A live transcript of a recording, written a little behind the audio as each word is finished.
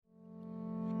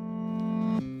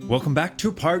Welcome back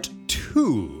to part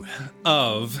 2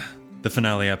 of the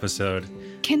finale episode.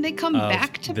 Can they come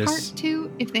back to this- part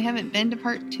 2 if they haven't been to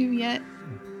part 2 yet?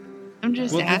 I'm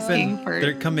just asking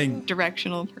they're coming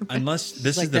directional purpose. unless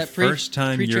this Like is the that first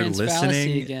time you're pre-trans fallacy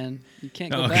listening again. You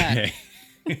can't go back.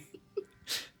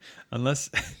 Unless,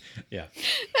 yeah.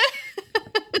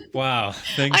 Wow,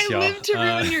 thanks, I y'all. live to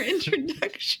ruin your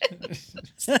introduction.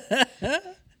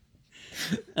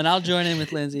 And I'll join in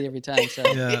with Lindsay every time. So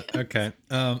Yeah, okay.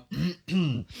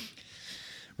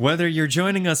 Whether you're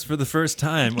joining us for the first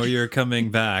time or you're coming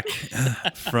back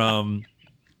from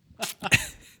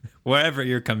wherever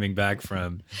you're coming back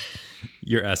from,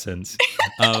 your essence.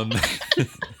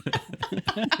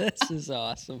 this is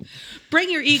awesome.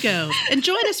 Bring your ego and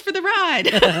join us for the ride.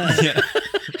 Yeah.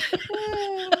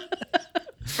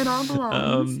 It all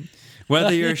belongs.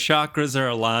 Whether your chakras are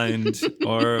aligned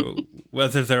or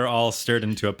whether they're all stirred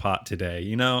into a pot today,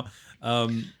 here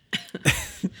Pause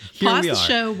we are. the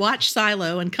show, watch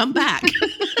Silo, and come back.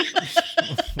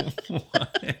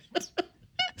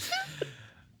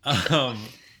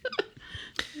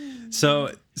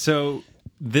 So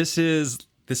this is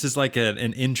like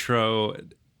an intro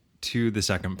to the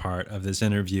second part of this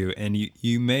interview, and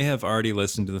you may have already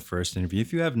listened to the first interview.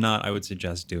 If you have not, I would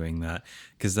suggest doing that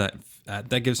because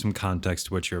that gives some context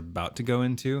to what you're about to go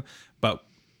into.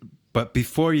 But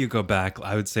before you go back,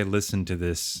 I would say listen to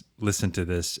this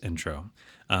intro.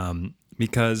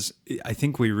 Because I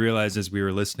think we realized as we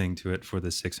were listening to it for the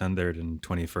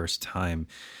 621st time,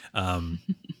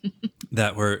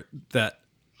 that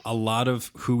a lot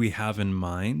of who we have in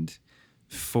mind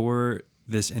for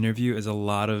this interview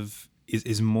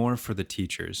is more for the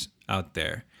teachers out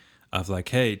there of like,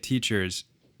 hey, teachers,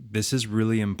 this is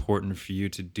really important for you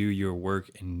to do your work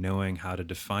in knowing how to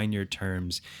define your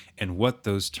terms and what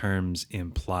those terms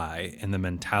imply and the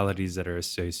mentalities that are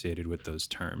associated with those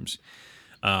terms.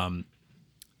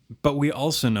 But we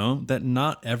also know that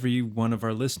not every one of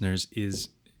our listeners is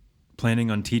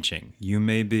planning on teaching. You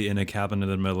may be in a cabin in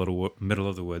the middle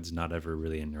of the woods, not ever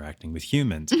really interacting with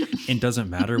humans. It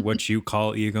doesn't matter what you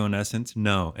call ego in essence.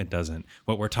 No, it doesn't.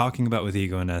 What we're talking about with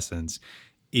ego in essence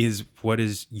is what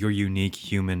is your unique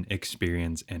human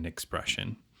experience and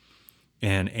expression,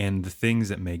 and the things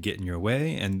that may get in your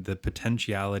way and the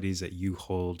potentialities that you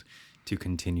hold to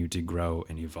continue to grow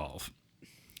and evolve.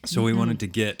 So we wanted to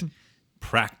get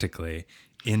practically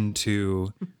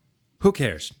into who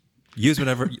cares? Use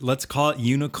whatever. Let's call it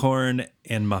unicorn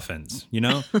and muffins,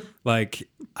 like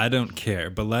I don't care,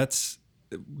 but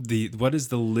what is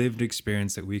the lived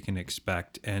experience that we can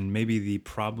expect and maybe the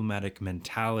problematic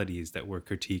mentalities that we're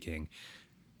critiquing,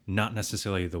 not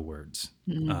necessarily the words.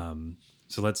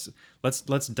 So let's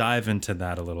dive into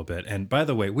that a little bit. And by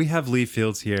the way, we have Lee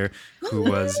Fields here,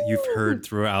 who you've heard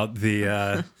throughout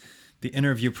the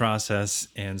interview process.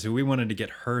 And so we wanted to get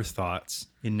her thoughts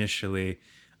initially,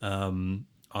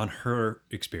 on her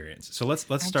experience. So let's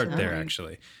start there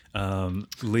actually.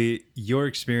 Lee, your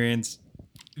experience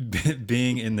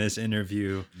being in this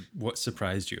interview, what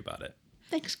surprised you about it?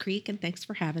 Thanks, Creek, and thanks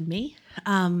for having me.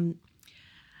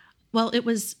 Well, it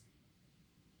was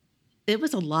a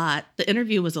lot. The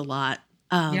interview was a lot.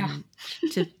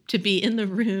 To be in the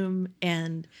room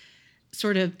and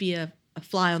sort of be a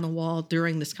fly on the wall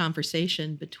during this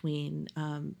conversation between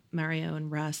Mario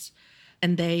and Russ,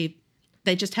 and they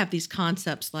just have these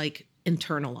concepts like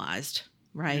internalized,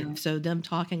 right? Yeah. So them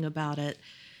talking about it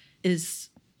is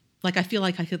like, I feel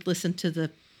like I could listen to the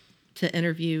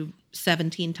interview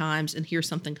 17 times and hear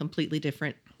something completely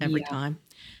different every time.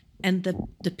 And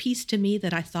the piece to me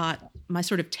that I thought my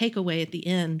sort of takeaway at the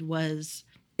end was,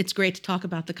 it's great to talk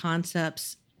about the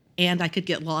concepts and I could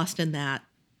get lost in that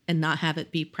and not have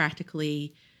it be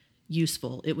practically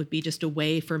useful. It would be just a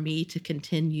way for me to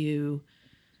continue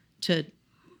to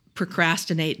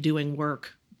procrastinate doing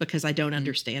work because I don't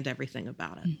understand everything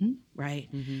about it. Mm-hmm. Right.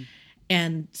 Mm-hmm.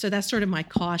 And so that's sort of my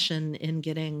caution in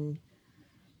getting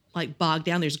like bogged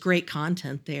down. There's great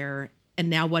content there. And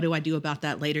now what do I do about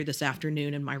that later this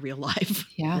afternoon in my real life?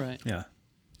 Yeah. Right. Yeah.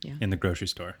 In the grocery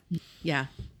store. Yeah.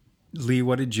 Lee,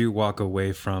 what did you walk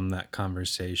away from that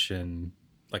conversation?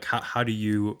 Like how are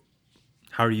you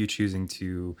choosing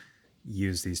to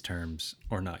use these terms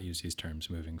or not use these terms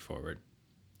moving forward?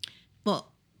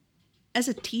 Well, as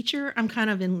a teacher, I'm kind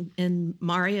of in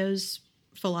Mario's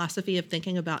philosophy of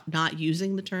thinking about not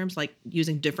using the terms, like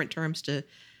using different terms to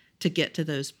get to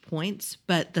those points.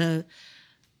 But the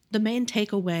main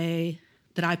takeaway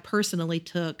that I personally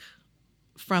took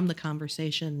from the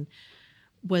conversation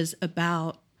was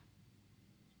about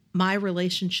my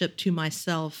relationship to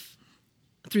myself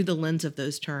through the lens of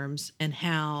those terms and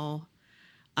how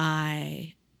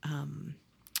I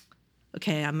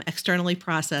okay, I'm externally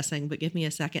processing, but give me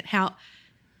a second. How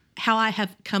I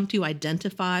have come to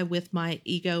identify with my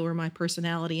ego or my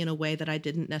personality in a way that I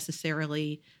didn't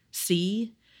necessarily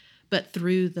see, but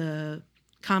through the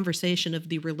conversation of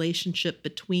the relationship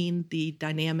between the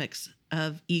dynamics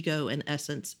of ego and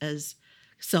essence as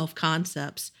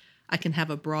self-concepts, I can have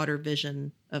a broader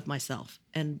vision of myself.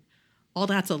 And all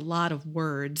that's a lot of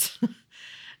words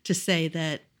to say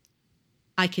that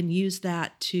I can use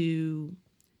that to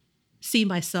see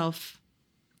myself,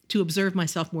 to observe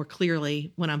myself more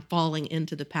clearly when I'm falling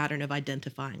into the pattern of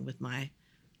identifying with my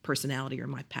personality or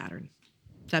my pattern.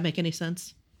 Does that make any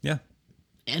sense? Yeah.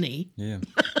 Any? Yeah.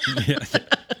 Yeah.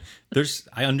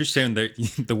 I understand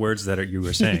the words that you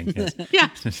were saying. Yes. Yeah.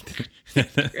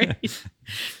 Great.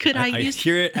 Could I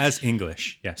hear it as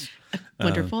English. Yes.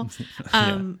 Wonderful.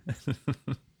 Yeah.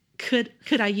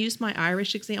 Could I use my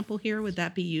Irish example here? Would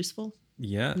that be useful?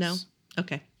 Yes. No?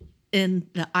 Okay. In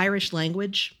the Irish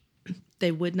language,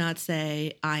 they would not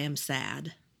say, I am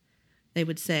sad. They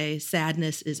would say,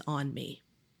 sadness is on me.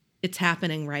 It's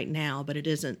happening right now, but it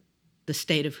isn't the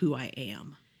state of who I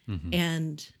am. Mm-hmm.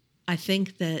 And I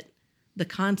think that the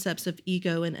concepts of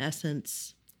ego and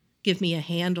essence give me a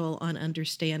handle on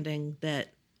understanding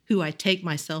that who I take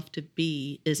myself to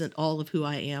be isn't all of who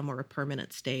I am or a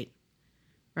permanent state,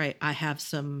 right? I have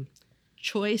some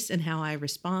choice in how I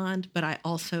respond, but I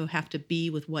also have to be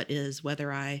with what is,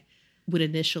 whether I would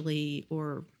initially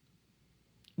or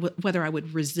whether I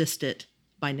would resist it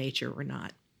by nature or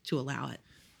not, to allow it.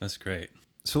 That's great.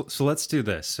 So let's do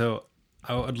this. So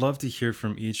I would love to hear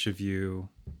from each of you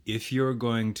if you're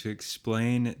going to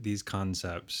explain these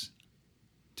concepts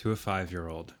to a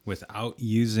 5-year-old without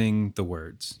using the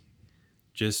words.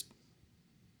 Just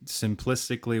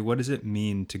simplistically, what does it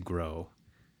mean to grow?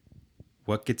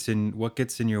 What gets in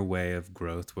your way of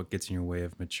growth? What gets in your way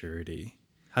of maturity?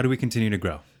 How do we continue to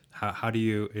grow? How do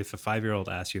you, if a 5-year-old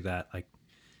asks you that, like,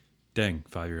 dang,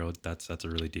 5-year-old, that's a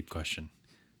really deep question.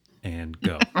 And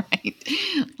go. Right.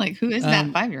 Like, who is that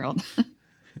 5-year-old?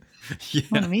 Yeah. I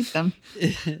want to meet them.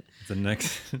 It's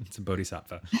a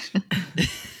bodhisattva.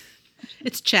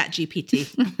 It's ChatGPT.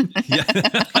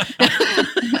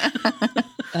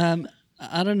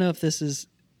 I don't know if this is,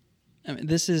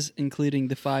 this is including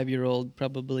the 5-year-old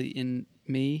probably in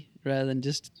me rather than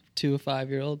just to a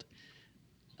 5-year-old.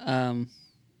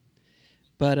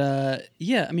 But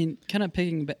yeah, I mean, kind of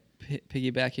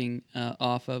piggybacking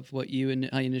off of how you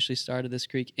initially started this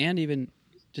Greek, and even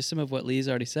just some of what Lee's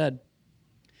already said.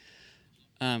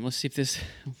 Let's see if this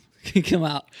can come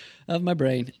out of my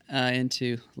brain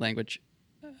into language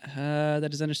that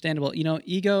is understandable. You know,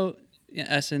 ego,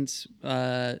 essence,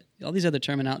 all these other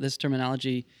this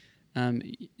terminology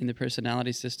in the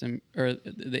personality system or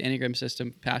the Enneagram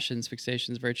system, passions,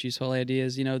 fixations, virtues, whole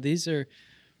ideas. You know, these are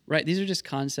just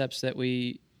concepts that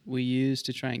we use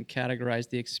to try and categorize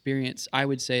the experience, I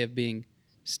would say, of being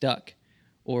stuck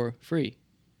or free.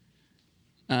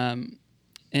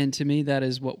 And to me, that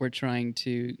is what we're trying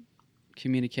to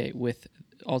communicate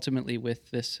ultimately with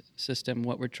this system,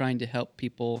 what we're trying to help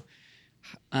people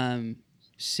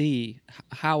see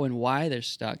how and why they're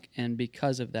stuck. And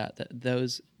because of that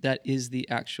is the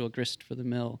actual grist for the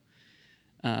mill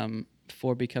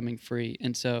for becoming free.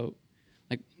 And so,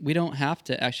 like, we don't have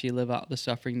to actually live out the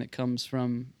suffering that comes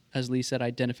from, as Lee said,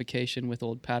 identification with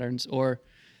old patterns. Or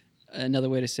another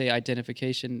way to say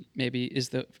identification maybe is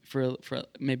for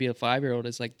maybe a 5-year-old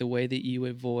is like the way that you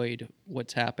avoid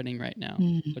what's happening right now,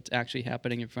 what's actually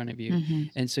happening in front of you. Mm-hmm.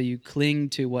 And so you cling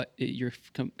to what you're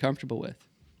comfortable with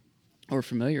or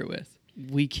familiar with.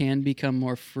 We can become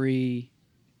more free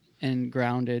and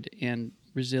grounded and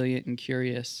resilient and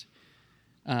curious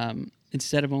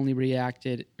instead of only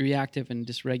reactive and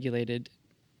dysregulated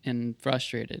and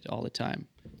frustrated all the time.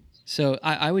 So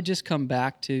I would just come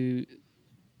back to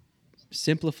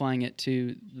simplifying it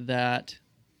to that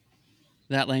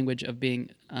language of being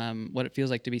what it feels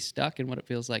like to be stuck and what it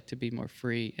feels like to be more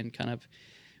free and kind of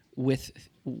with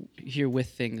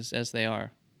things as they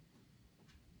are.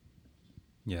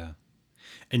 Yeah.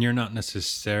 And you're not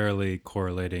necessarily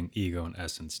correlating ego and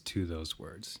essence to those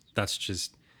words.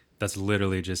 That's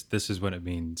literally just, this is what it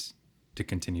means to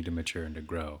continue to mature and to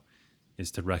grow, is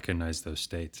to recognize those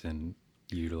states and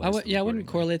utilize them. I wouldn't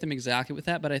correlate them exactly with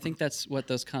that, but I think that's what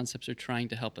those concepts are trying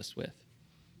to help us with.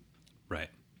 Right.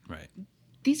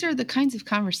 These are the kinds of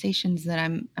conversations that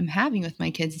I'm having with my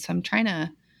kids. So I'm trying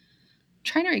to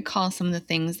recall some of the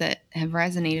things that have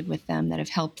resonated with them, that have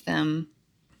helped them.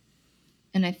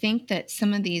 And I think that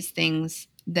some of these things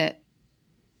that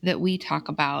we talk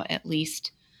about, at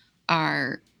least,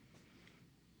 are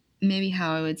maybe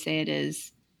how I would say it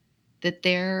is that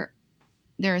there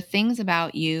are things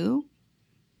about you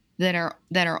that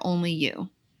are only you.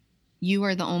 You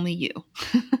are the only you.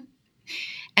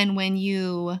 And when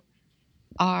you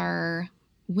are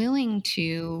willing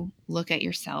to look at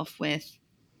yourself with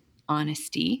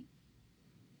honesty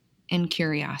and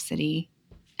curiosity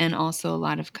and also a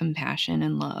lot of compassion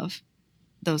and love,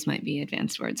 those might be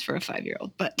advanced words for a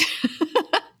 5-year-old, but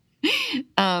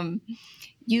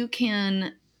you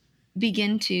can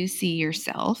begin to see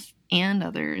yourself and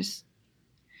others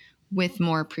with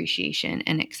more appreciation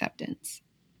and acceptance.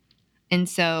 And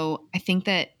so I think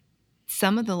that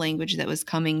some of the language that was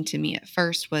coming to me at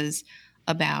first was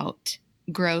about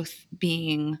growth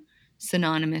being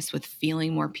synonymous with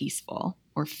feeling more peaceful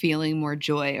or feeling more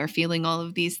joy or feeling all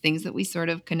of these things that we sort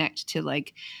of connect to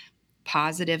like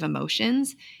positive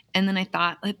emotions. And then I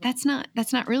thought, like, that's not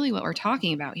really what we're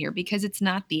talking about here, because it's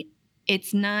not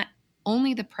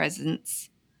only the presence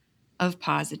of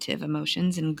positive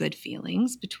emotions and good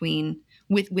feelings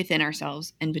within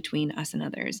ourselves and between us and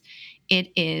others.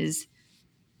 It is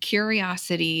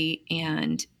curiosity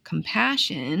and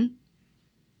compassion,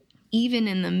 even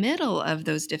in the middle of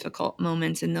those difficult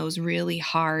moments and those really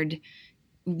hard,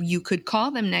 you could call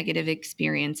them negative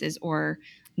experiences or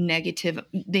negative,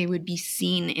 they would be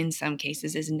seen in some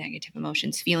cases as negative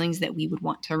emotions, feelings that we would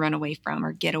want to run away from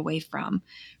or get away from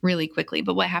really quickly.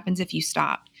 But what happens if you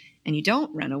stop and you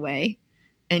don't run away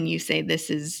and you say, this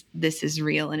is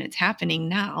real and it's happening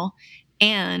now,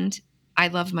 and I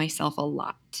love myself a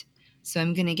lot, so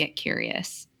I'm going to get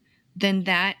curious? Then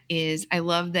I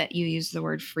love that you use the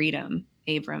word freedom,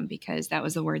 Abram, because that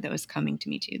was the word that was coming to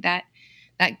me too. That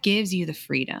gives you the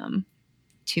freedom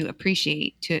to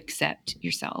appreciate, to accept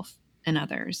yourself and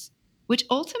others, which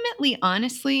ultimately,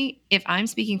 honestly, if I'm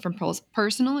speaking from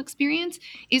personal experience,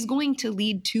 is going to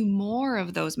lead to more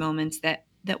of those moments that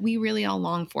we really all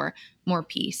long for. More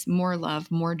peace, more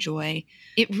love, more joy.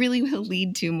 It really will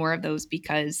lead to more of those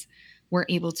because we're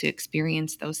able to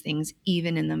experience those things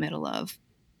even in the middle of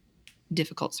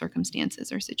difficult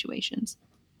circumstances or situations.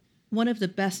 One of the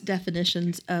best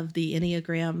definitions of the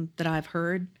Enneagram that I've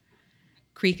heard,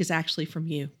 Creek, is actually from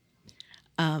you.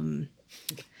 And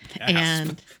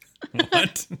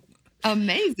what?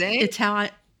 Amazing.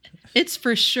 It's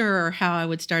for sure how I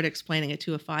would start explaining it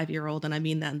to a 5-year-old. And I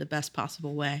mean that in the best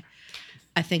possible way.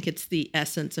 I think it's the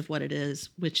essence of what it is,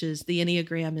 which is the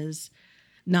Enneagram is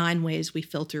 9 ways we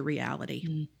filter reality.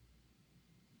 Mm.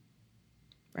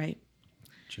 Right?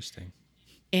 Interesting.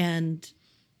 And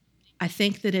I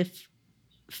think that if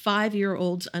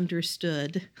 5-year-olds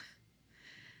understood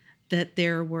that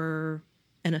there were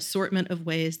an assortment of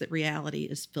ways that reality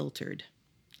is filtered,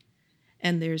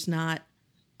 and there's not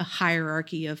a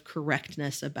hierarchy of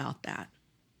correctness about that,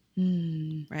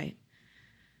 right?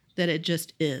 That it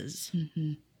just is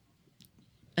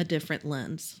a different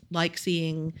lens, like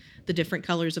seeing the different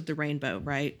colors of the rainbow,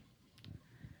 right?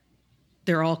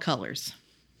 They're all colors.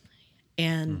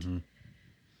 And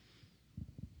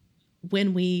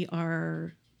when we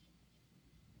are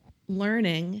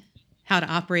learning how to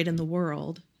operate in the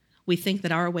world, we think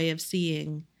that our way of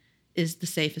seeing is the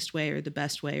safest way or the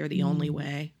best way or the only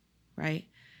way, right?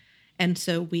 And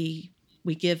so we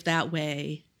give that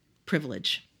way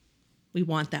privilege. We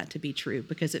want that to be true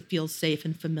because it feels safe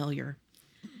and familiar.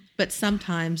 But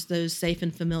sometimes those safe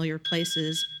and familiar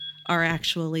places are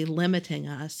actually limiting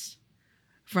us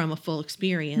from a full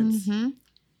experience.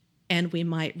 And we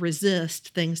might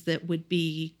resist things that would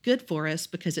be good for us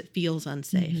because it feels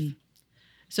unsafe.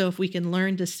 So if we can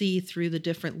learn to see through the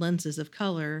different lenses of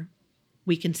color,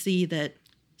 we can see that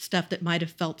stuff that might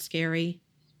have felt scary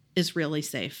is really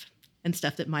safe, and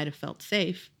stuff that might have felt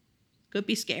safe could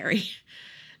be scary.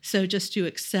 So just to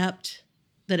accept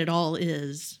that it all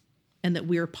is and that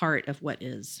we're part of what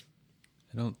is.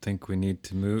 I don't think we need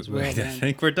to move. Well I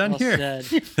think we're done here.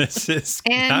 This is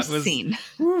and that was scene.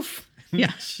 Woof. Yeah,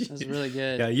 that was really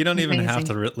good. Yeah, you don't even have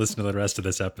to listen to the rest of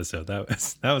this episode. That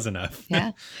was enough.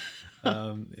 Yeah.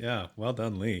 Yeah. Well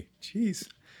done, Lee. Jeez.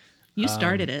 You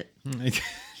started it.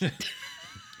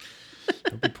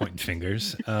 Don't be pointing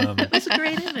fingers. It was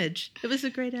a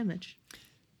great image.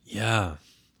 Yeah.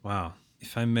 Wow.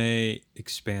 If I may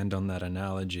expand on that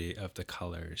analogy of the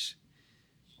colors,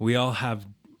 we all have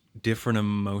different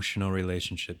emotional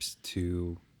relationships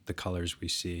to the colors we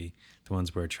see, the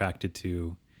ones we're attracted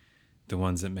to, the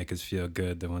ones that make us feel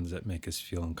good, the ones that make us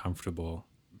feel uncomfortable.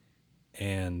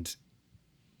 And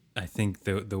I think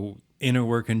the inner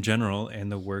work in general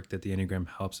and the work that the Enneagram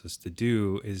helps us to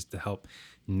do is to help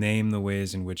name the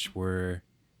ways in which we're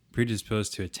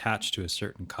predisposed to attach to a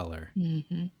certain color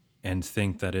and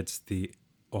think that it's the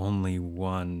only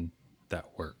one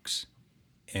that works.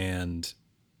 And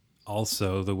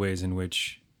also the ways in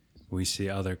which we see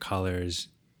other colors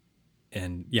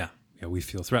And yeah, we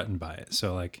feel threatened by it.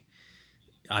 So like,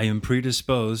 I am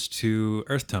predisposed to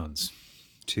earth tones,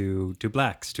 to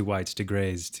blacks, to whites, to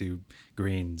grays, to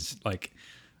greens, like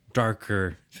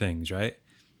darker things, right?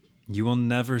 You will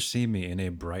never see me in a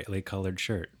brightly colored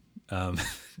shirt, um,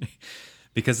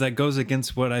 because that goes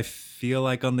against what I feel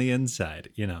like on the inside.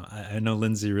 I know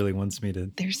Lindsay really wants me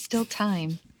to There's still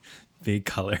time. be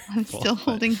colorful. I'm still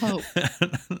holding hope.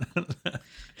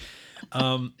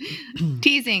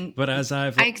 Teasing. But as I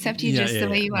accept you just the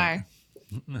way you are.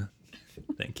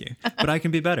 Thank you. But I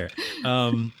can be better.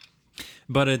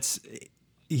 But it's,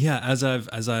 as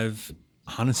I've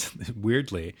honestly,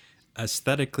 weirdly,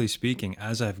 aesthetically speaking,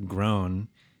 as I've grown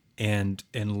and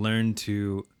learned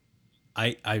to,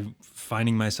 I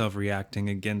finding myself reacting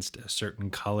against a certain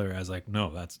color as like,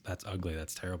 no, that's ugly,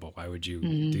 that's terrible. Why would you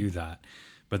do that?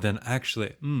 But then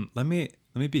actually, let me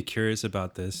be curious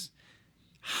about this.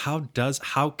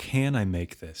 How can I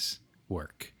make this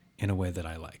work in a way that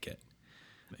I like it?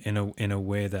 In a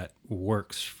way that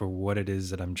works for what it is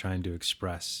that I'm trying to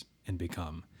express and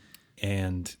become.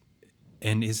 And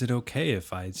is it okay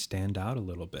if I stand out a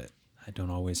little bit? I don't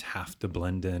always have to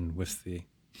blend in with the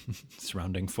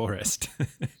surrounding forest.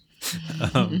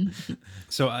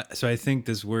 So I think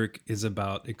this work is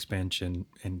about expansion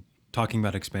and talking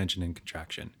about expansion and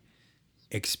contraction.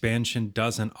 Expansion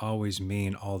doesn't always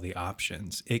mean all the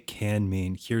options. It can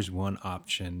mean, here's one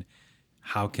option.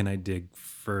 How can I dig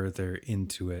further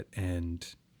into it and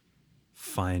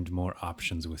find more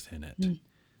options within it?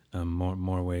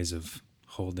 More ways of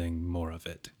holding more of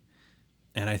it.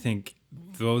 And I think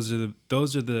those are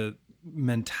the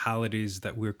mentalities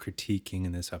that we're critiquing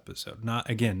in this episode. Not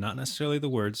necessarily the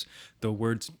words. The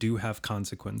words do have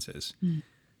consequences,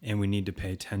 and we need to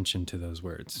pay attention to those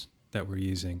words that we're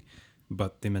using.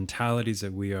 But the mentalities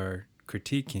that we are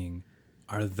critiquing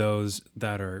are those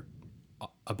that are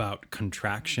about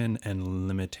contraction and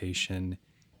limitation,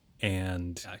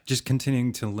 and just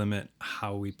continuing to limit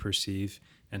how we perceive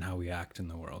and how we act in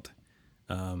the world,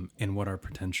 and what our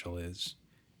potential is,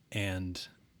 and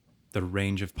the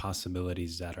range of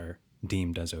possibilities that are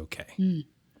deemed as okay.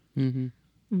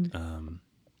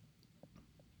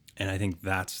 And I think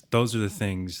those are the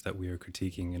things that we are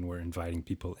critiquing and we're inviting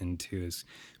people into, is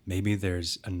maybe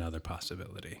there's another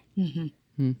possibility.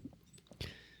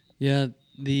 Yeah,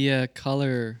 the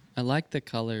color, I like the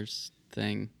colors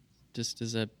thing, just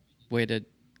as a way to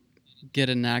get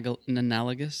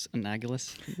analogous.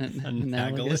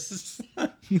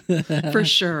 For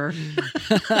sure.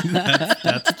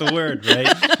 That's the word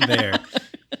right there.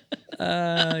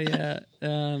 Yeah.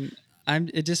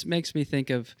 It just makes me think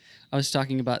of, I was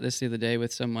talking about this the other day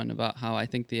with someone about how I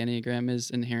think the Enneagram is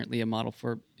inherently a model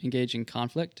for engaging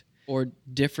conflict or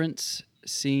difference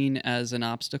seen as an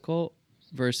obstacle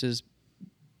versus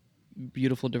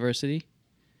beautiful diversity,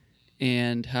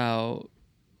 and how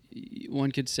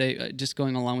one could say, just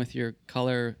going along with your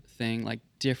color thing, like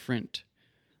different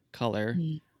color,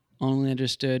 only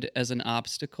understood as an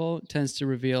obstacle, tends to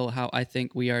reveal how I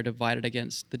think we are divided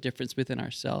against the difference within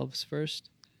ourselves first.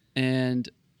 And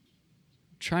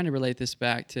trying to relate this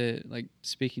back to like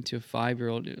speaking to a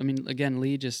 5-year-old. I mean, again,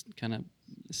 Lee just kind of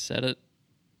said it.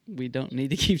 We don't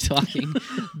need to keep talking,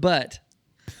 but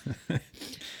we're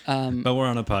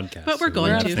on a podcast. But we're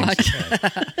going to.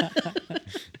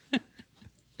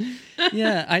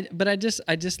 Yeah, I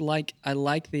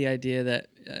like the idea that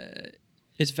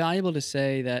it's valuable to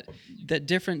say that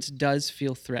difference does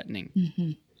feel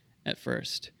threatening at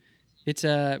first. It's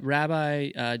a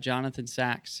Rabbi Jonathan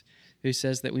Sachs who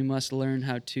says that we must learn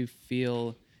how to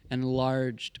feel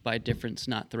enlarged by difference,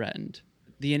 not threatened.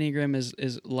 The Enneagram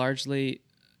is largely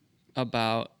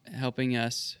about helping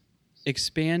us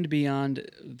expand beyond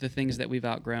the things that we've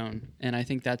outgrown. And I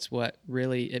think that's what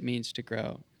really it means to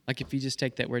grow. Like if you just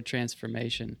take that word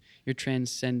transformation, you're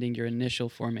transcending your initial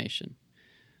formation.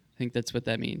 I think that's what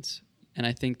that means. And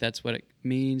I think that's what it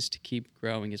means to keep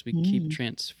growing, is we keep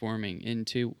transforming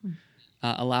into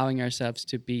allowing ourselves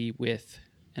to be with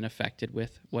and affected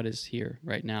with what is here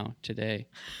right now today.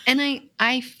 And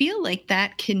I feel like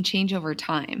that can change over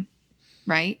time,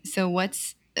 right? So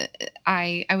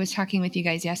I was talking with you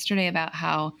guys yesterday about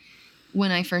how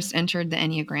when I first entered the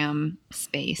Enneagram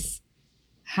space,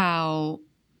 how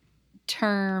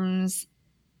terms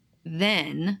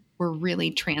then were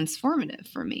really transformative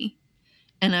for me.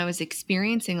 And I was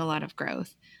experiencing a lot of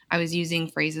growth. I was using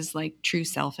phrases like true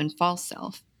self and false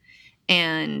self.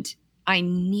 And I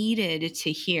needed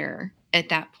to hear at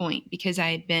that point, because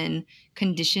I had been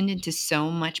conditioned into so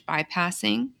much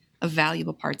bypassing of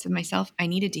valuable parts of myself. I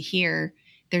needed to hear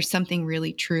there's something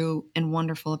really true and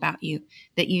wonderful about you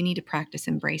that you need to practice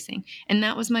embracing. And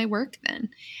that was my work then.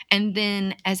 And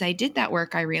then as I did that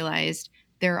work, I realized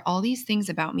there are all these things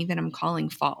about me that I'm calling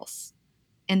false,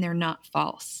 and they're not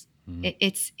false.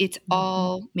 It's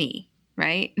all me,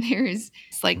 right? It's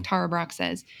like Tara Brach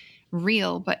says,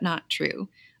 real but not true.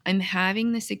 I'm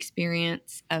having this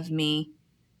experience of me,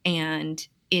 and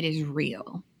it is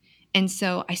real. And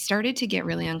so I started to get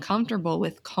really uncomfortable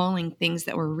with calling things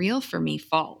that were real for me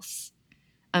false,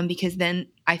 because then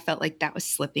I felt like that was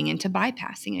slipping into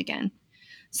bypassing again.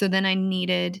 So then I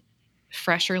needed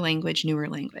fresher language, newer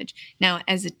language. Now,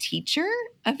 as a teacher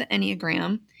of the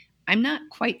Enneagram, I'm not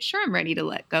quite sure I'm ready to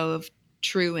let go of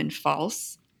true and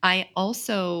false. I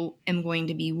also am going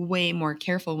to be way more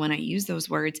careful when I use those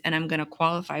words, and I'm going to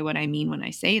qualify what I mean when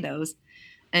I say those.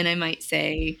 And I might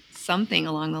say something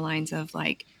along the lines of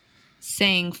like,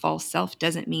 saying false self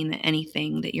doesn't mean that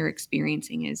anything that you're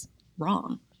experiencing is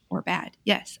wrong or bad.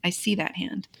 Yes, I see that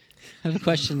hand. I have a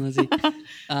question, Lizzie,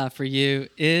 for you.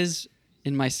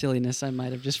 In my silliness, I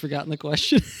might have just forgotten the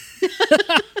question.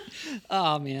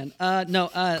 Oh, man. No.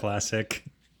 Classic.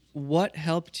 What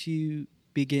helped you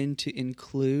begin to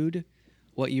include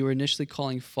what you were initially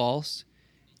calling false,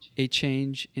 a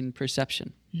change in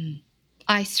perception?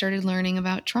 I started learning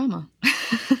about trauma.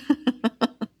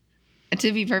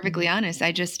 To be perfectly honest,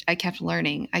 I kept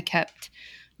learning. I kept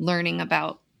learning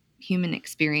about human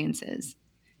experiences.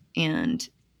 And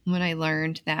when I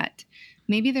learned that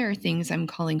maybe there are things I'm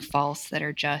calling false that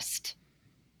are just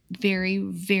very,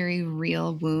 very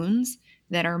real wounds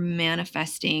that are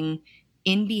manifesting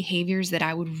in behaviors that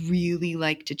I would really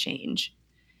like to change.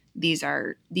 These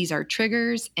are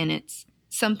triggers, and it's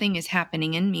something is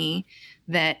happening in me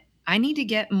that I need to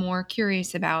get more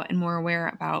curious about and more aware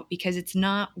about, because it's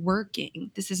not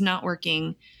working. This is not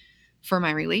working for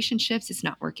my relationships. It's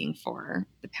not working for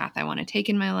the path I want to take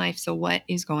in my life. So what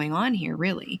is going on here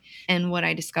really? And what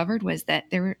I discovered was that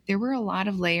there were a lot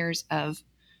of layers of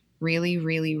really,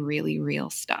 really, really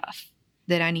real stuff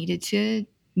that I needed to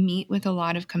meet with a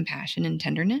lot of compassion and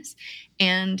tenderness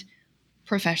and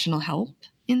professional help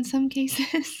in some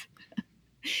cases.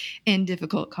 And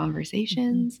difficult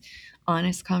conversations,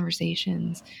 honest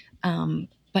conversations.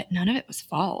 But none of it was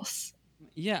false.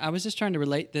 Yeah, I was just trying to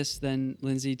relate this then,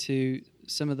 Lindsay, to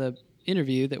some of the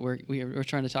interview that we're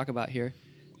trying to talk about here.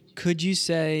 Could you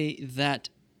say that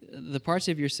the parts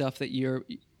of yourself that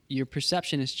your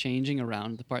perception is changing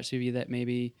around, the parts of you that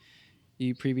maybe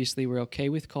you previously were okay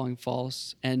with calling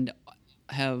false and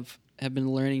have been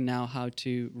learning now how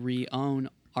to re-own,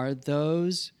 are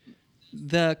those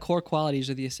the core qualities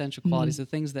or the essential qualities, the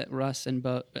things that Russ and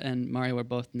Mario were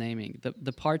both naming,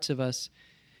 the parts of us?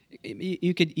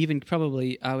 You could even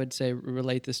probably, I would say,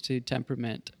 relate this to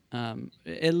temperament.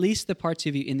 At least the parts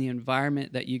of you in the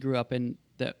environment that you grew up in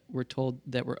that were told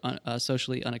that were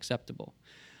socially unacceptable.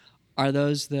 Are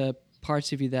those the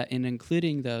parts of you that, in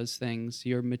including those things,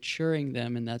 you're maturing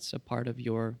them, and that's a part of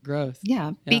your growth?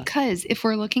 Yeah, because if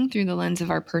we're looking through the lens of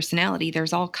our personality,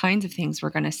 there's all kinds of things we're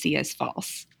going to see as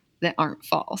false that aren't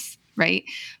false, right?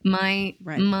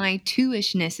 My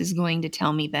two-ishness is going to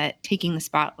tell me that taking the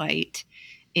spotlight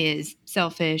is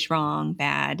selfish, wrong,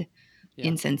 bad,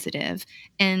 insensitive.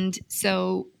 And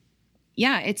so,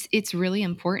 yeah, it's really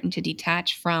important to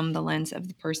detach from the lens of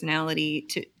the personality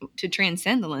to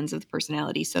transcend the lens of the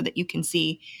personality, so that you can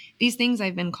see these things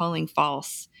I've been calling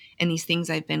false and these things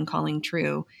I've been calling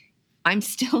true. I'm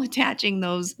still attaching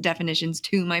those definitions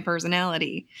to my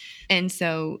personality. And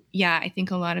so, yeah, I think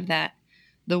a lot of that,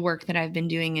 the work that I've been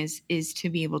doing is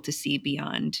to be able to see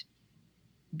beyond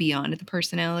the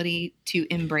personality, to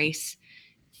embrace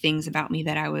things about me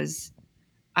that I was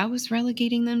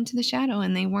relegating them to the shadow,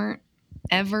 and they weren't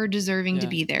ever deserving to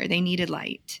be there. They needed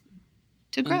light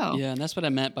to grow. And that's what I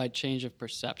meant by change of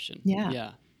perception.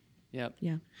 Yeah. Yep.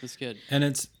 Yeah. That's good. And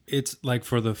it's like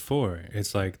for the 4,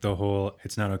 it's like the whole,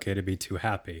 it's not okay to be too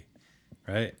happy,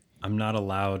 right? I'm not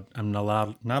allowed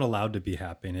to be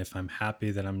happy. And if I'm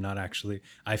happy, then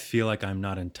I feel like I'm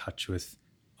not in touch with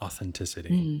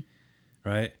authenticity,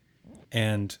 right?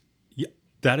 And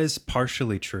that is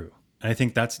partially true. And I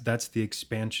think that's the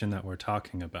expansion that we're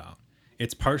talking about.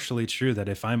 It's partially true that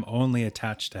if I'm only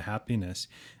attached to happiness,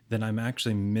 then I'm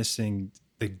actually missing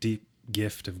the deep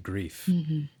gift of grief.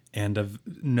 And of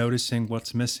noticing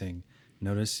what's missing,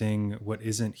 noticing what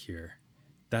isn't here.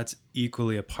 That's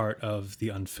equally a part of the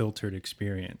unfiltered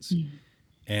experience.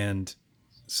 And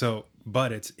so,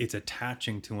 but it's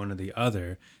attaching to one or the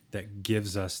other that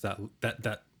gives us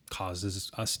that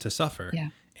causes us to suffer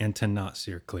and to not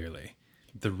see clearly.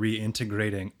 The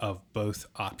reintegrating of both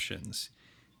options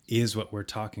is what we're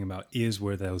talking about, is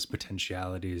where those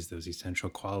potentialities, those essential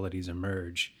qualities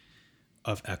emerge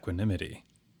of equanimity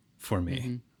for me.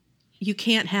 Mm-hmm. You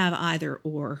can't have either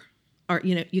or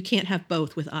you can't have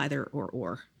both with either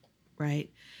or,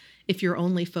 right? If you're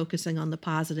only focusing on the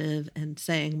positive and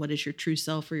saying what is your true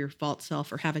self or your false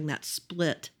self, or having that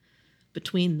split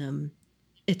between them,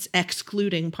 it's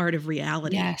excluding part of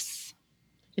reality. Yes.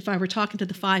 If I were talking to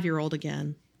the 5-year-old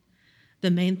again,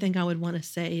 the main thing I would want to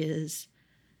say is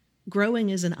growing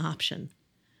is an option,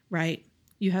 right?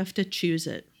 You have to choose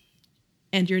it,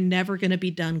 and you're never going to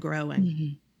be done growing. Mm-hmm.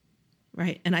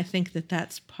 Right. And I think that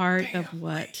that's part of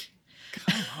what,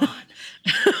 Come on.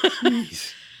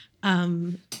 Jeez.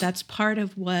 That's part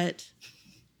of what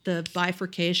the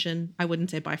bifurcation, I wouldn't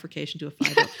say bifurcation to a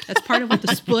 5-year-old. That's part of what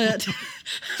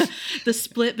the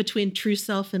split between true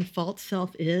self and false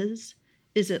self is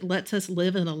it lets us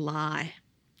live in a lie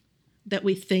that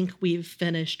we think we've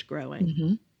finished growing.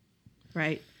 Mm-hmm.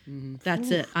 Right. Mm-hmm.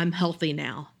 That's it. I'm healthy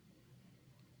now.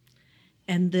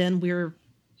 And then we're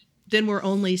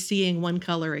only seeing one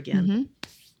color again. Mm-hmm.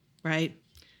 Right.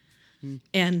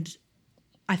 And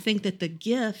I think that the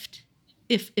gift,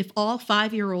 if all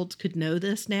 5-year-olds could know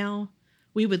this now,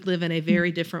 we would live in a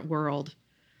very different world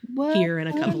here in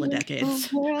a couple of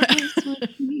decades.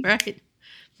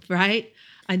 Right.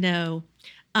 I know.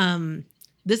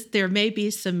 There may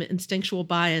be some instinctual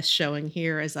bias showing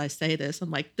here as I say this. I'm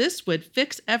like, this would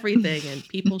fix everything and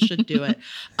people should do it.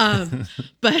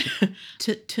 But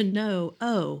to know,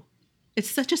 oh,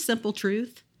 it's such a simple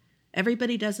truth.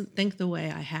 Everybody doesn't think the way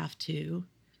I have to.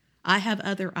 I have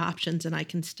other options and I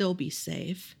can still be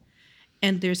safe.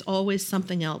 And there's always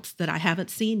something else that I haven't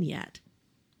seen yet,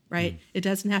 right? It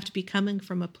doesn't have to be coming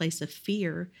from a place of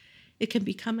fear. It can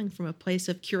be coming from a place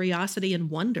of curiosity and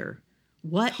wonder.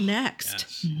 What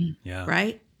next? Yes. Yeah.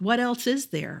 Right? What else is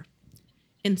there?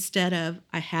 Instead of,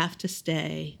 I have to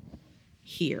stay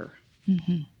here.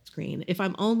 Mm-hmm. Screen. If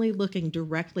I'm only looking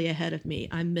directly ahead of me,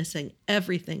 I'm missing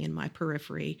everything in my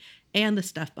periphery and the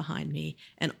stuff behind me.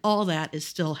 And all that is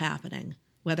still happening,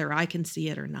 whether I can see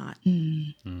it or not.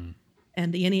 Mm.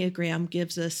 And the Enneagram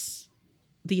gives us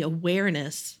the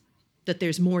awareness that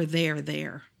there's more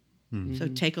there. So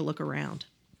take a look around.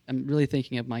 I'm really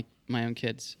thinking of my own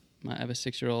kids. I have a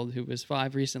 6-year-old who was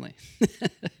 5 recently.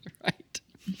 Right.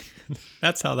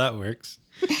 That's how that works.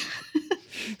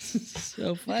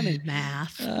 So funny.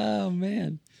 Math. Oh,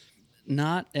 man.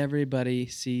 Not everybody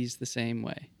sees the same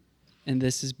way. And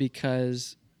this is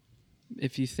because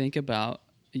if you think about,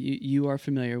 you are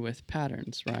familiar with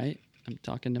patterns, right? I'm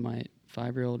talking to my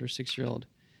 5-year-old or 6-year-old.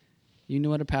 You know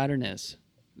what a pattern is.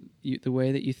 The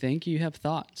way that you think, you have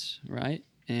thoughts, right?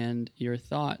 And your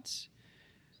thoughts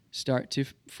start to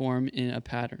form in a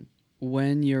pattern.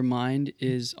 When your mind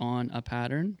is on a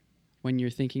pattern, when you're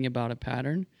thinking about a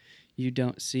pattern, you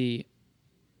don't see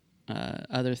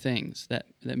other things. That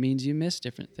means you miss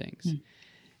different things.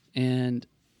 And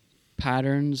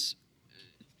patterns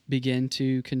begin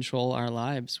to control our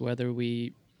lives, whether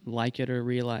we like it or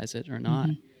realize it or not.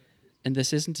 And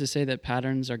this isn't to say that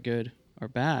patterns are good or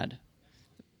bad,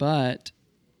 but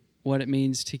what it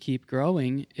means to keep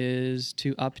growing is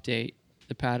to update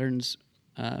the patterns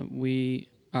we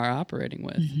are operating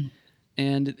with.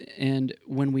 And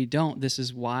when we don't, this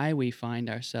is why we find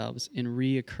ourselves in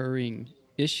reoccurring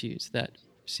issues that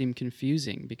seem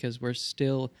confusing, because we're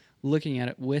still looking at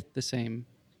it with the same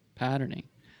patterning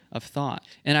of thought.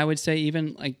 And I would say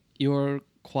even like your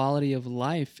quality of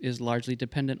life is largely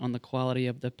dependent on the quality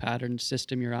of the pattern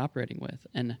system you're operating with,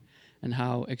 and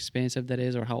how expansive that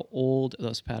is, or how old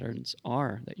those patterns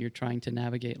are that you're trying to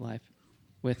navigate life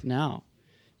with now.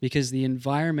 Because the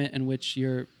environment in which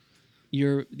your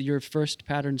first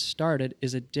pattern started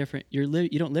is a different. You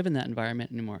don't live in that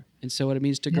environment anymore, and so what it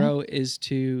means to grow is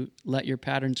to let your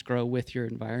patterns grow with your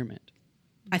environment.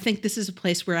 I think this is a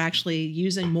place where actually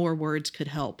using more words could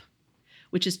help,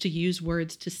 which is to use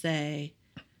words to say,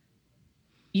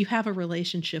 you have a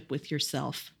relationship with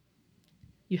yourself.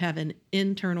 You have an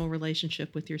internal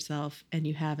relationship with yourself, and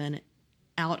you have an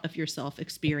out of yourself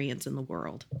experience in the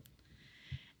world.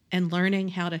 And learning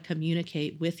how to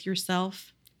communicate with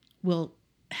yourself will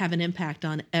have an impact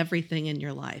on everything in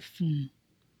your life,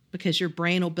 because your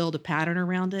brain will build a pattern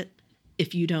around it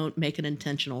if you don't make an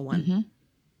intentional one.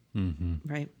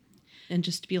 Right? And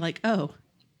just to be like, oh,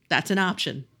 that's an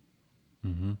option.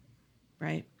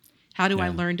 Right? How do I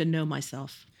learn to know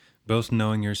myself? Both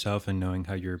knowing yourself and knowing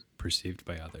how you're perceived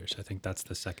by others. I think that's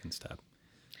the second step.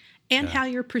 And how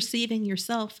you're perceiving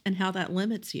yourself and how that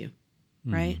limits you,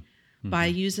 right? By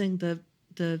using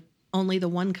the only the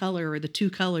one color or the two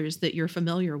colors that you're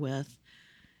familiar with,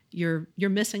 you're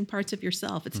missing parts of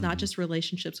yourself. It's not just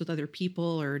relationships with other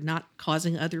people or not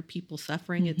causing other people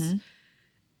suffering. It's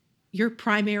your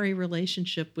primary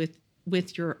relationship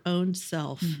with your own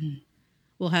self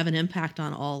will have an impact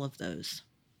on all of those.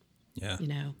 Yeah.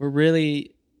 We're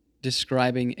really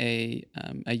describing a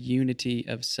unity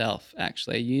of self,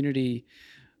 actually, a unity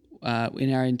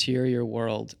in our interior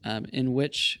world, in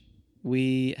which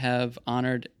we have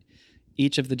honored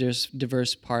each of the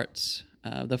diverse parts,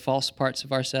 the false parts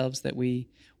of ourselves that we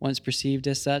once perceived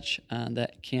as such,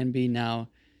 that can be now,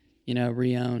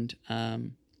 re-owned,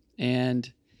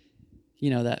 and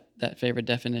that favorite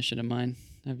definition of mine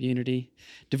of unity,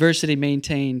 diversity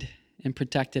maintained and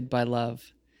protected by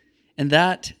love. And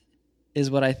that is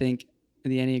what I think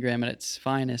the Enneagram at its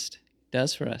finest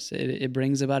does for us. It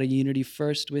brings about a unity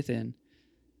first within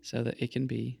so that it can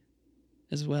be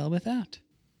as well without.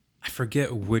 I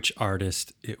forget which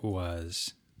artist it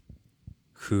was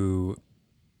who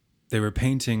they were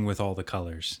painting with all the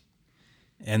colors,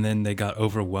 and then they got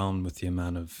overwhelmed with the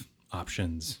amount of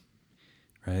options,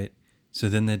 right? So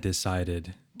then they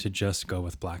decided to just go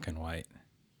with black and white.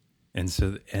 And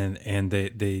so and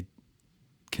they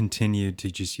continued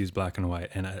to just use black and white.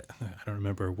 And I don't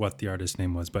remember what the artist's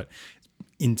name was, but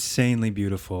insanely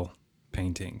beautiful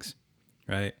paintings,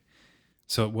 right?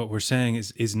 So what we're saying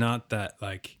is not that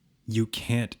like you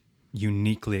can't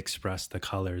uniquely express the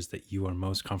colors that you are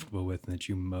most comfortable with and that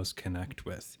you most connect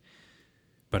with.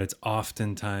 But it's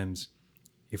oftentimes,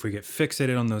 if we get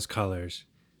fixated on those colors,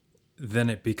 then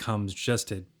it becomes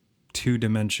just a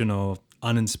two-dimensional,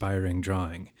 uninspiring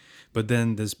drawing. But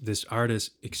then this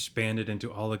artist expanded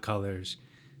into all the colors,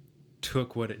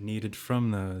 took what it needed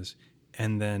from those,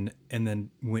 and then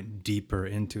went deeper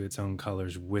into its own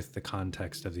colors with the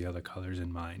context of the other colors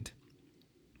in mind.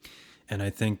 And I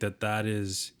think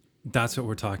that's what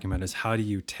we're talking about, is how do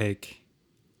you take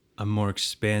a more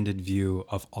expanded view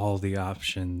of all the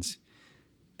options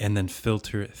and then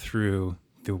filter it through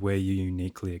the way you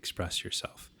uniquely express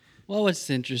yourself. Well, what's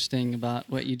interesting about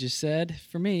what you just said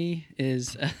for me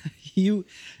is in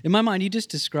my mind, you just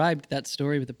described that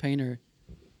story with the painter,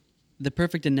 the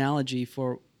perfect analogy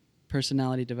for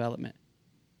personality development.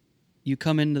 You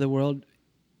come into the world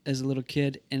as a little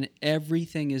kid and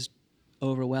everything is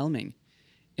overwhelming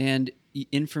and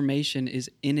information is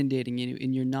inundating you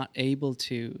and you're not able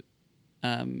to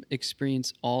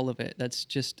experience all of it. That's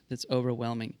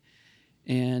overwhelming.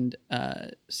 And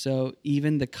so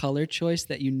even the color choice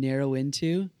that you narrow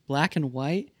into, black and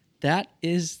white, that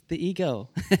is the ego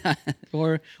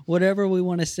or whatever we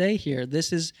want to say here.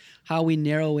 This is how we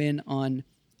narrow in on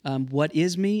what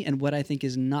is me and what I think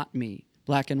is not me,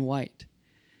 black and white.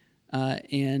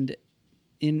 And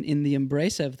in the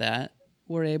embrace of that,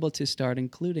 we're able to start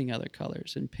including other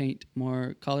colors and paint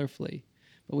more colorfully.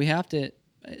 But we have to,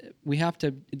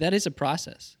 that is a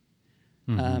process.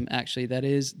 Actually, that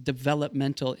is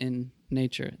developmental in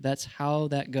nature. That's how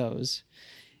that goes.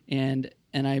 And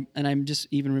I'm just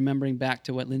even remembering back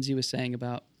to what Lindsay was saying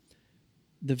about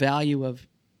the value of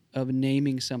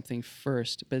naming something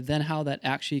first, but then how that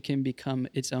actually can become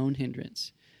its own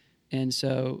hindrance. And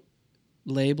so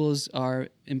labels are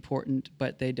important,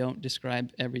 but they don't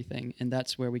describe everything, and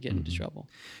that's where we get into trouble.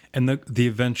 And the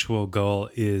eventual goal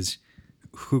is,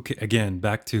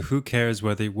 back to who cares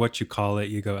what you call it,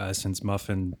 ego, essence,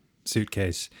 muffin,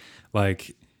 suitcase.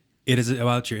 Like, it is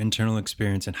about your internal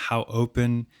experience and how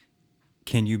open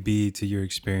can you be to your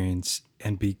experience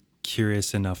and be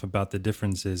curious enough about the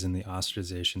differences and the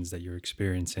ostracizations that you're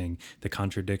experiencing, the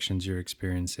contradictions you're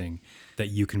experiencing, that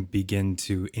you can begin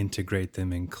to integrate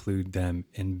them, include them,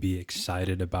 and be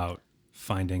excited about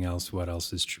finding out what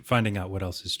else is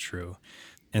true.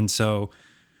 And so,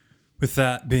 with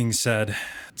that being said,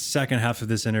 second half of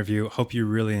this interview, hope you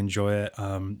really enjoy it.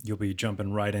 You'll be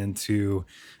jumping right into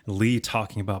Lee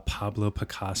talking about Pablo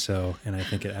Picasso, and I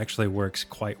think it actually works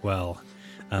quite well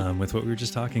with what we were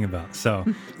just talking about. So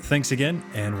thanks again,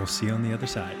 and we'll see you on the other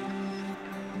side.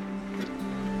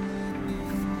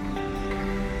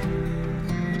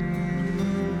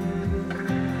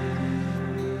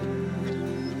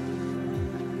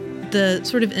 The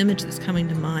sort of image that's coming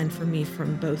to mind for me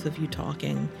from both of you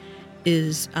talking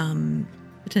is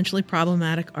potentially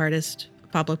problematic artist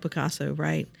Pablo Picasso,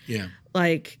 right? Yeah.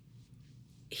 Like,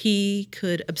 he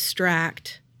could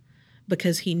abstract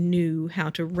because he knew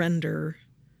how to render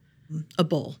a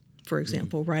bull, for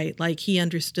example, right? Like, he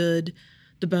understood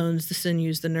the bones, the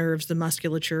sinews, the nerves, the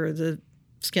musculature, the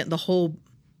skin, the whole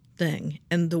thing,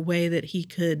 and the way that he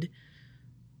could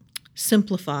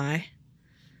simplify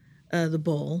the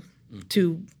bull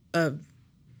to a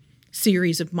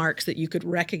series of marks that you could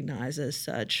recognize as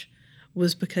such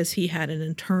was because he had an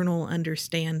internal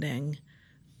understanding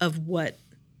of what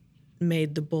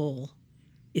made the bull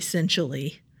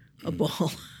essentially a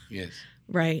bull. Yes.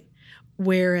 Right.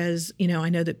 Whereas, I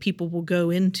know that people will go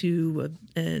into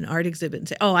an art exhibit and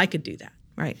say, "Oh, I could do that."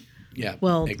 Right. Yeah.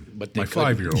 Well, but they My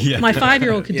couldn't. 5-year-old. Yeah. my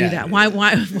 5-year-old could Yeah. do that. Why?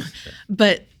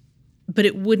 But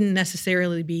it wouldn't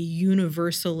necessarily be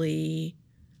universally,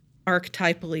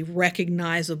 archetypally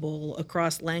recognizable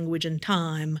across language and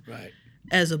time Right.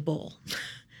 as a bull.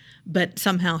 But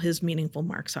somehow his meaningful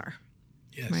marks are.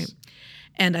 Yes. Right.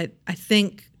 And I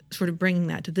think sort of bringing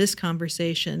that to this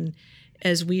conversation,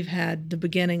 as we've had the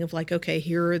beginning of like, okay,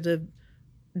 here are the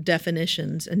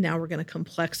definitions, and now we're going to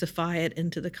complexify it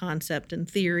into the concept and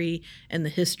theory and the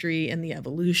history and the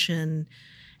evolution.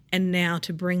 And now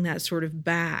to bring that sort of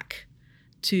back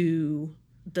to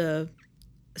the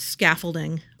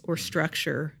scaffolding or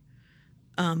structure,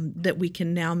 that we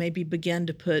can now maybe begin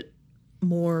to put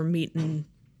more meat and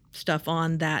stuff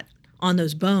on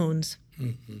those bones.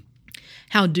 Mm-hmm.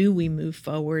 How do we move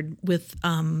forward with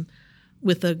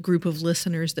a group of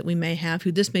listeners that we may have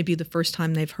who this may be the first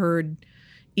time they've heard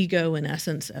ego in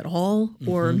essence at all,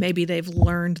 or maybe they've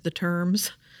learned the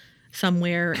terms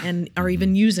somewhere and are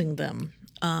even using them,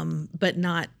 but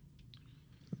not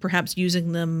perhaps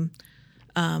using them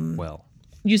Well,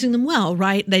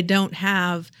 right? They don't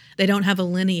have a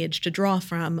lineage to draw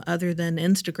from other than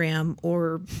Instagram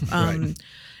or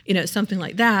something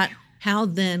like that. How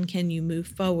then can you move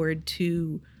forward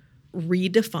to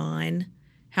redefine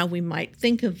how we might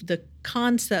think of the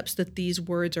concepts that these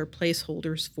words are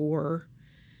placeholders for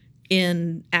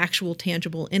in actual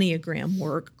tangible Enneagram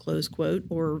work, close quote,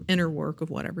 or inner work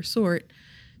of whatever sort,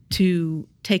 to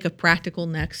take a practical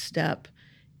next step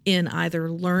in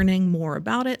either learning more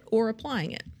about it or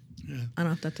applying it? Yeah. I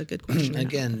don't know if that's a good question. or not.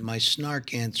 Again, my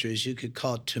snark answer is you could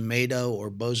call it tomato or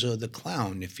bozo the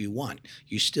clown if you want.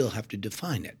 You still have to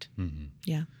define it.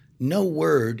 Yeah. No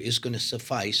word is going to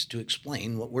suffice to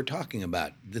explain what we're talking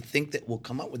about. To think that we'll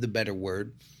come up with a better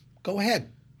word, go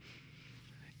ahead.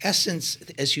 Essence,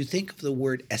 as you think of the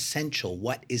word essential,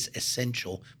 what is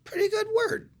essential? Pretty good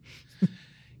word.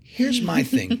 Here's my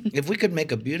thing. If we could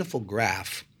make a beautiful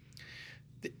graph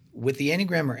with the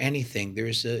Enneagram or anything,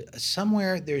 there's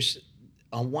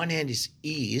on one hand is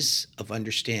ease of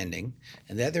understanding,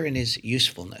 and the other end is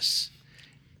usefulness.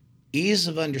 Ease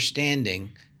of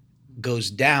understanding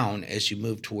goes down as you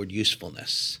move toward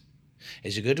usefulness.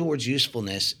 As you go towards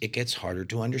usefulness, it gets harder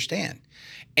to understand.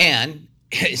 And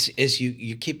as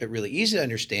you keep it really easy to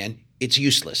understand, it's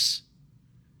useless.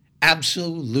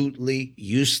 Absolutely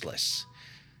useless.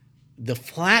 The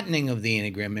flattening of the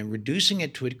Enneagram and reducing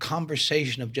it to a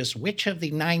conversation of just which of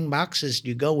the 9 boxes do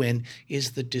you go in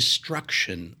is the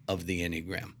destruction of the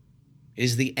Enneagram,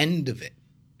 is the end of it.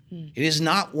 It is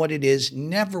not what it is,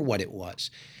 never what it was.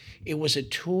 It was a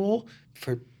tool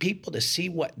for people to see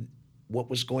what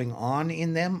was going on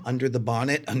in them under the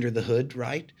bonnet, under the hood,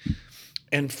 right?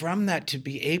 And from that to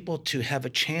be able to have a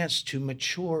chance to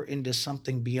mature into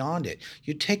something beyond it.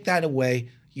 You take that away,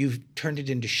 you've turned it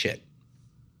into shit,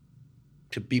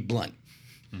 to be blunt.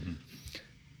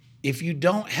 If you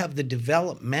don't have the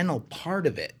developmental part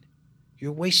of it,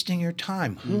 you're wasting your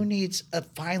time. Who needs a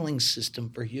filing system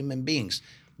for human beings?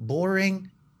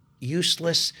 Boring,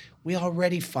 useless. We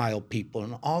already file people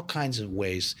in all kinds of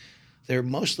ways. They're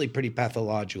mostly pretty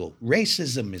pathological.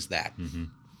 Racism is that,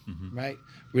 right?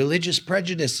 Religious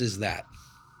prejudice is that.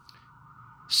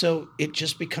 So it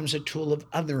just becomes a tool of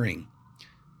othering.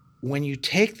 When you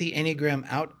take the Enneagram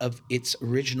out of its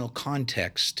original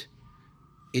context,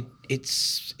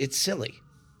 it's silly.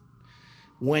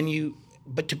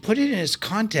 But to put it in its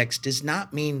context does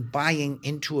not mean buying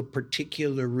into a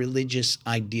particular religious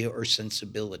idea or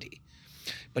sensibility.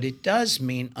 But it does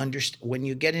mean when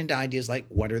you get into ideas like,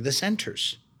 what are the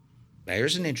centers?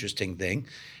 There's an interesting thing.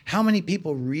 How many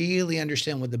people really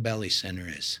understand what the belly center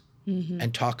is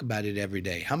and talk about it every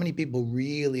day? How many people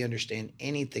really understand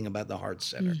anything about the heart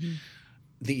center?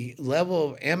 The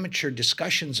level of amateur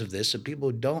discussions of this of people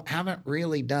who haven't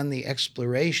really done the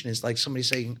exploration is like somebody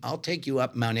saying, I'll take you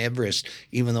up Mount Everest,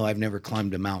 even though I've never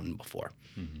climbed a mountain before.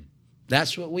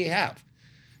 That's what we have.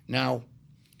 Now,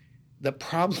 the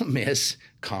problem is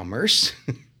commerce.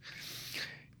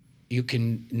 You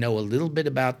can know a little bit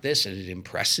about this and it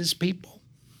impresses people.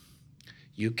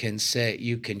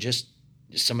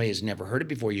 Somebody has never heard it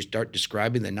before. You start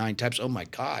describing the 9 types. Oh my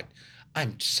God,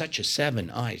 I'm such a 7.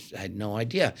 I had no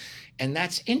idea. And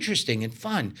that's interesting and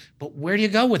fun. But where do you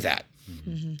go with that?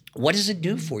 What does it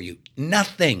do for you?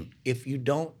 Nothing if you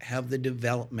don't have the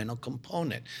developmental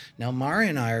component. Now, Mari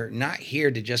and I are not here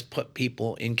to just put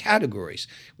people in categories.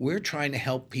 We're trying to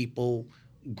help people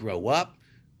grow up,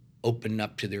 open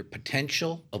up to their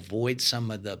potential, avoid some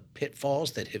of the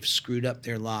pitfalls that have screwed up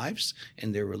their lives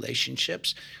and their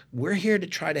relationships. We're here to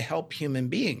try to help human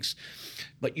beings.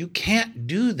 But you can't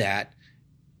do that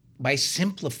by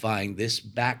simplifying this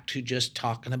back to just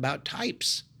talking about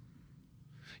types.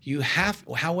 You have,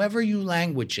 however you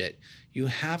language it, you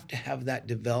have to have that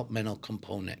developmental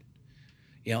component.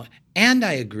 And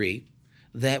I agree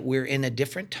that we're in a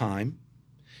different time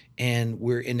and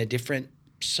we're in a different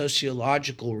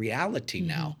sociological reality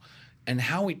now. And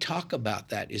how we talk about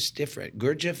that is different.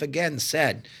 Gurdjieff again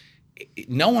said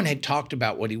no one had talked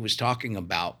about what he was talking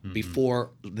about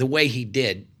before the way he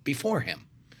did before him.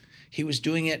 He was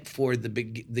doing it for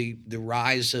the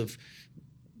rise of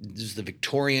the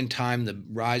Victorian time, the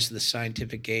rise of the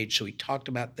scientific age. So he talked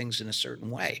about things in a certain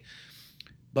way.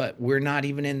 But we're not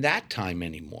even in that time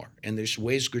anymore. And there's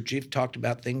ways Gurdjieff talked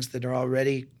about things that are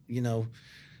already,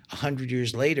 100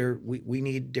 years later, we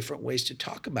need different ways to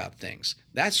talk about things.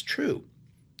 That's true.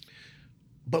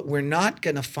 But we're not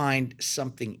going to find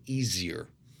something easier.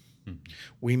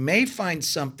 We may find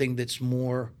something that's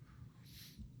more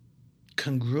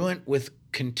congruent with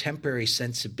contemporary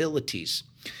sensibilities.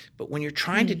 But when you're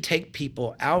trying to take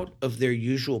people out of their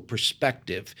usual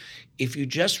perspective, if you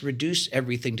just reduce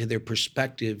everything to their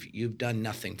perspective, you've done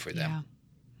nothing for them.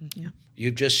 Yeah.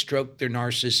 You've just stroked their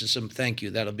narcissism. Thank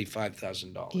you. That'll be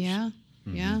 $5,000. Yeah.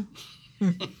 Yeah.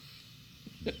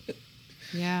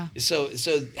 Yeah. So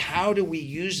how do we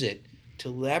use it to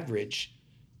leverage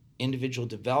individual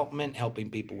development,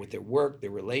 helping people with their work, their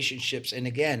relationships? And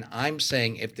again, I'm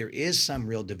saying if there is some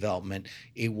real development,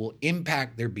 it will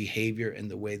impact their behavior and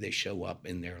the way they show up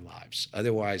in their lives.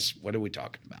 Otherwise, what are we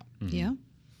talking about? Yeah.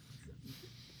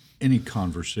 Any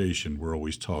conversation, we're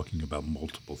always talking about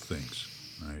multiple things,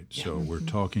 right? Yeah. So we're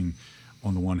talking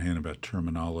on the one hand about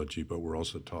terminology, but we're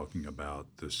also talking about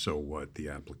the so what, the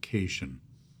application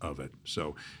of it.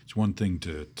 So it's one thing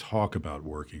to talk about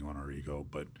working on our ego,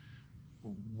 but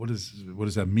what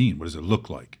does that mean? What does it look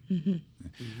like?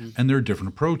 And there are different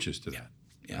approaches to that.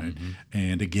 Yeah. Right?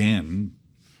 And again,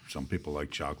 some people like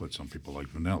chocolate, some people like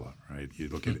vanilla, right? You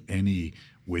look at any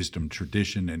wisdom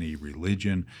tradition, any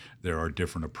religion, there are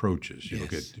different approaches. You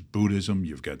look at Buddhism,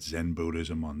 you've got Zen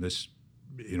Buddhism on this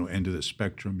end of the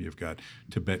spectrum. You've got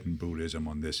Tibetan Buddhism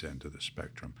on this end of the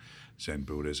spectrum. Zen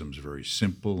Buddhism is very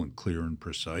simple and clear and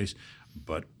precise,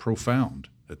 but profound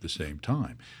at the same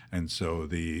time. And so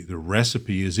the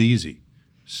recipe is easy.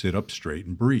 Sit up straight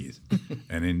and breathe.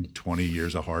 And in 20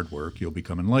 years of hard work, you'll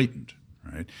become enlightened,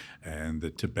 right? And the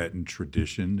Tibetan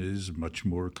tradition is much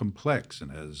more complex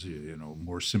and has,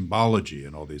 more symbology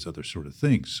and all these other sort of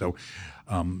things. So,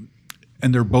 and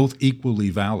they're both equally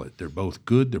valid. They're both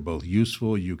good. They're both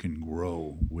useful. You can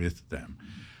grow with them.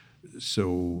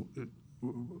 So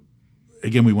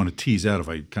again, we want to tease out, if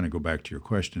I kind of go back to your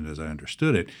question as I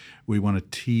understood it, we want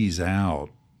to tease out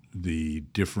the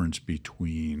difference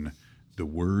between the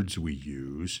words we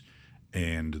use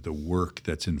and the work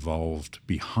that's involved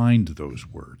behind those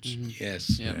words.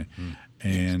 Yes. Okay?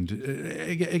 And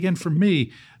again, for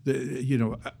me,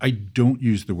 I don't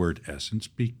use the word essence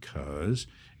because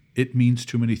it means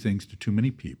too many things to too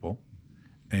many people.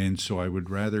 And so I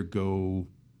would rather go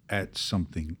at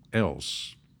something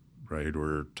else, right,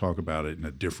 or talk about it in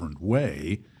a different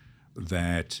way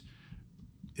that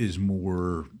is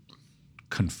more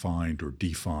confined or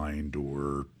defined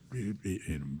or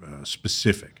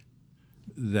specific.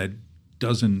 That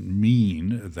doesn't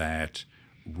mean that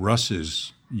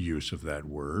Russ's use of that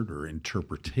word or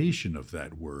interpretation of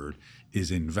that word is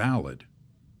invalid,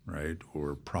 right,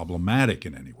 or problematic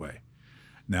in any way.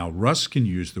 Now, Russ can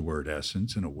use the word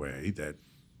essence in a way that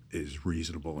is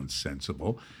reasonable and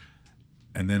sensible.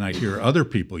 And then I hear other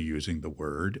people using the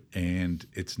word, and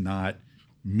it's not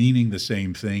meaning the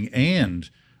same thing, and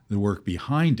the work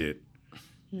behind it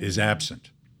is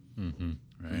absent.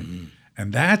 Right?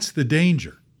 And that's the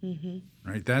danger.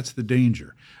 Right? That's the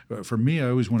danger. For me, I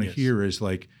always want to hear is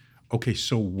like, okay,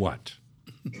 so what?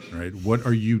 Right? What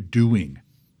are you doing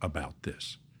about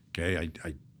this? Okay,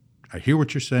 I hear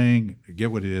what you're saying. I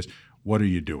get what it is. What are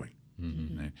you doing?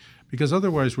 Right? Because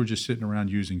otherwise, we're just sitting around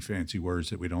using fancy words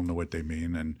that we don't know what they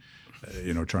mean, and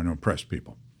trying to impress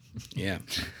people. Yeah.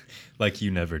 Like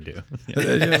you never do.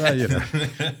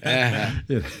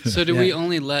 So do we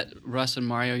only let Russ and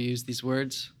Mario use these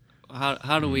words?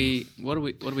 How do we what do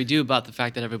we do about the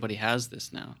fact that everybody has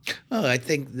this now? Well, I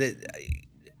think that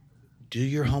do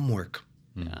your homework.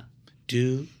 Yeah.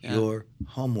 Do your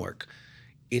homework.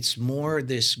 It's more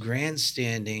this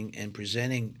grandstanding and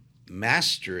presenting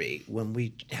mastery when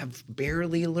we have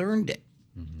barely learned it.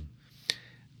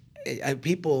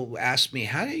 people ask me,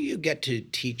 how do you get to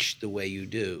teach the way you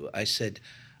do? I said,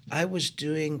 I was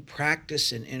doing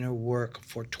practice and inner work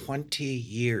for 20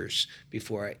 years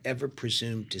before I ever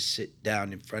presumed to sit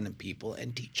down in front of people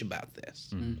and teach about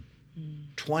this.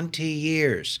 20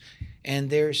 years. And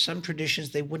there are some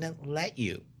traditions they wouldn't let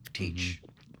you teach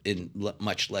in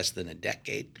much less than a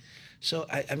decade. So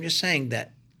I'm just saying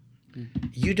that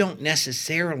you don't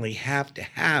necessarily have to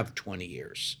have 20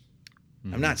 years.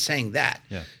 I'm not saying that.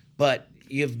 Yeah. But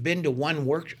you've been to one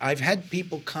work. I've had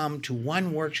people come to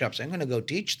one workshop. Say, I'm going to go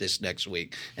teach this next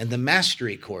week, and the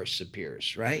mastery course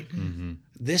appears. Right.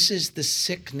 This is the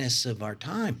sickness of our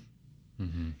time.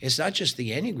 It's not just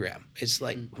the Enneagram. It's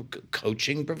like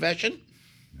coaching profession.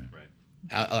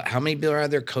 Right. How many people are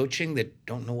there coaching that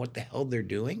don't know what the hell they're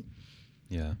doing?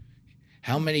 Yeah.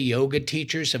 How many yoga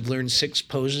teachers have learned 6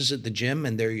 poses at the gym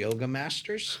and they're yoga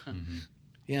masters?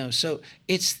 You know, so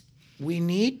we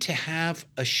need to have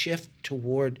a shift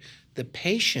toward the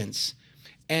patience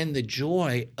and the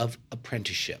joy of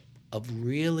apprenticeship, of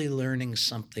really learning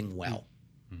something well.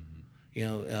 You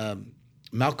know,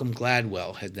 Malcolm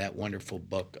Gladwell had that wonderful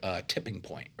book, Tipping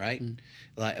Point, right?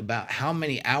 Like about how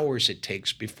many hours it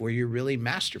takes before you're really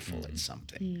masterful at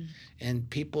something. And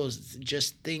people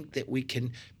just think that we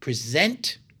can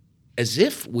present as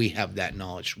if we have that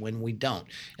knowledge when we don't.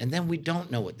 And then we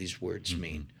don't know what these words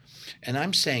mean. And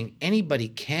I'm saying anybody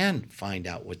can find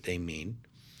out what they mean.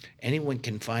 Anyone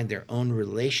can find their own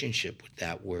relationship with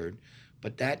that word,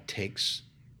 but that takes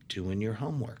doing your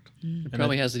homework. It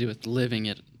probably has to do with living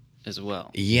it as well.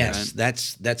 Yes, right?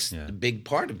 that's the big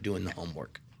part of doing the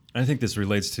homework. I think this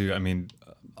relates to, I mean,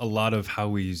 a lot of how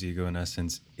we use ego in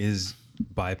essence is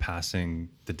bypassing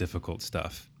the difficult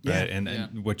stuff, right?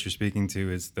 And what you're speaking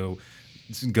to is though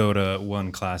go to one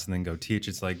class and then go teach.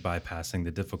 It's like bypassing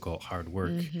the difficult, hard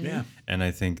work. Yeah. And I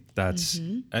think that's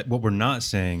what we're not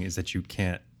saying is that you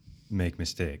can't make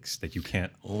mistakes, that you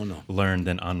can't learn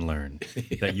then unlearn,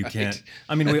 that you can't.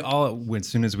 I mean, we all, as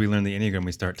soon as we learn the Enneagram,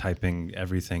 we start typing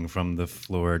everything from the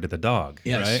floor to the dog,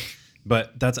 right?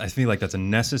 But I feel like that's a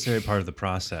necessary part of the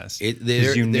process.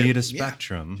 Because you need a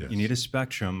spectrum. You need a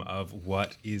spectrum of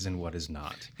what is and what is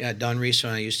not. Yeah, Don Riso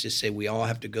and I used to say we all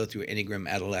have to go through Enneagram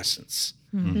adolescence,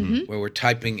 where we're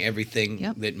typing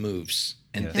everything that moves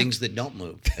and things that don't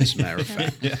move, as a matter of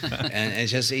fact. And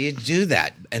it's just you do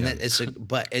that, and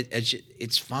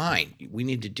it's fine. We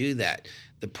need to do that.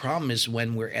 The problem is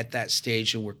when we're at that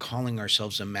stage and we're calling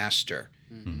ourselves a master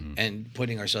and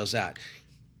putting ourselves out.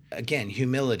 Again,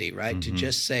 humility, right? To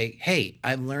just say, hey,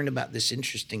 I've learned about this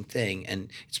interesting thing and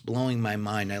it's blowing my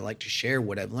mind. I'd like to share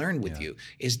what I've learned with you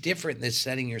is different than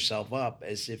setting yourself up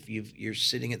as if you're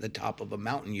sitting at the top of a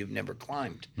mountain you've never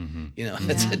climbed. You know,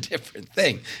 that's a different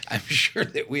thing. I'm sure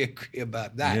that we agree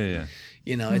about that.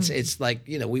 You know, it's like,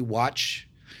 you know, we watch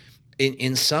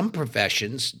in some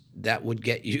professions that would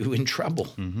get you in trouble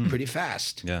pretty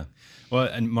fast. Yeah. Well,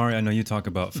 and Mari, I know you talk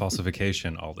about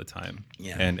falsification all the time.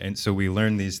 And so we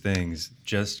learn these things,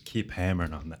 just keep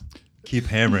hammering on that. Keep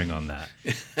hammering on that.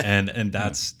 And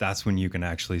that's when you can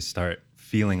actually start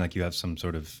feeling like you have some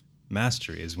sort of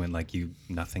mastery, is when like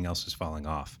nothing else is falling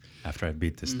off after I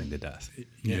beat this thing to death.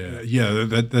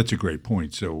 That's a great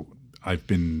point. So I've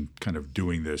been kind of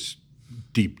doing this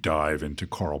deep dive into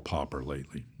Karl Popper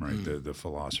lately, right? The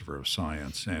philosopher of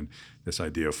science, and this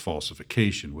idea of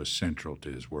falsification was central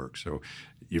to his work. So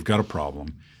you've got a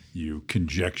problem, you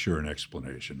conjecture an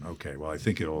explanation. Okay, well, I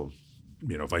think it'll,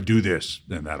 you know, if I do this,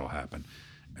 then that'll happen.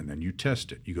 And then you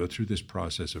test it. You go through this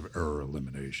process of error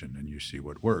elimination and you see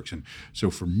what works. And so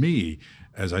for me,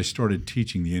 as I started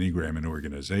teaching the Enneagram in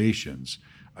organizations,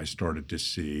 I started to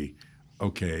see,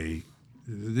 okay,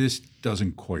 this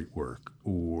doesn't quite work,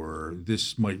 or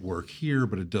this might work here,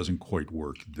 but it doesn't quite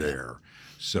work there.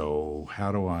 So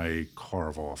how do I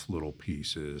carve off little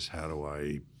pieces? How do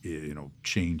I, you know,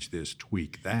 change this,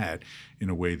 tweak that in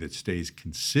a way that stays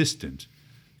consistent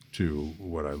to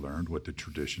what I learned, what the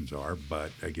traditions are,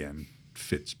 but again,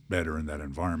 fits better in that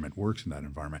environment, works in that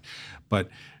environment. But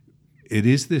it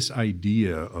is this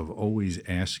idea of always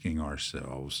asking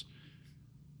ourselves,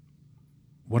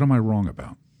 what am I wrong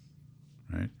about?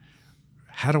 Right?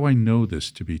 How do I know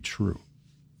this to be true?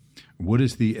 What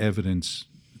is the evidence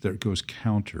that goes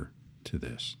counter to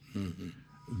this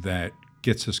that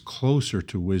gets us closer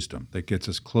to wisdom, that gets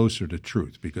us closer to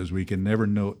truth? Because we can never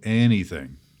know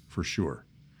anything for sure.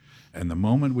 And the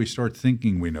moment we start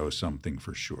thinking we know something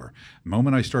for sure, the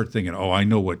moment I start thinking, oh, I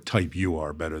know what type you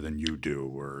are better than you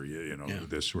do, or, you know,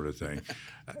 this sort of thing,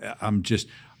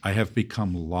 I have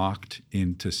become locked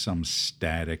into some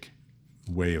static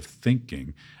way of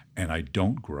thinking, and I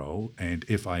don't grow. And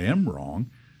if I am wrong,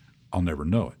 I'll never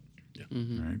know it.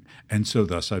 Right? And so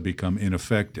thus I become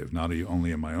ineffective, not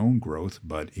only in my own growth,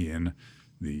 but in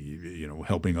the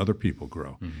helping other people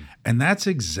grow. And that's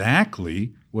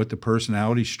exactly what the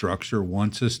personality structure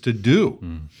wants us to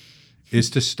do, is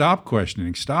to stop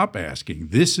questioning, stop asking.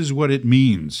 This is what it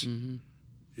means,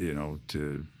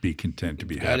 to be content, to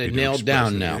be Got happy. it to nailed express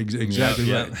down it. now. Exactly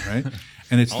Yeah. right.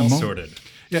 And it's All sorted.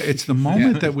 Yeah, it's the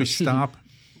moment that we stop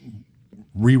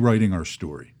rewriting our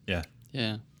story Yeah.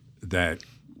 Yeah. that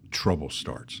trouble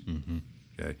starts.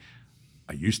 Okay,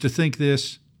 I used to think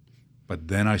this, but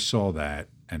then I saw that,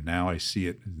 and now I see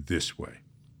it this way.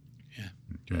 Yeah.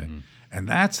 Okay, and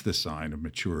that's the sign of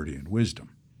maturity and wisdom.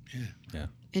 Yeah.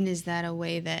 And is that a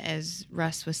way that, as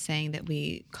Russ was saying, that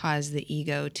we cause the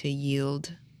ego to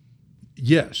yield?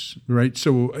 Yes, right.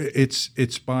 So it's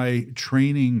by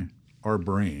training our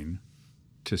brain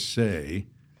to say,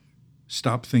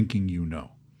 stop thinking you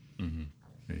know.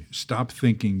 Okay? Stop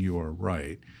thinking you are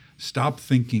right. Stop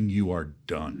thinking you are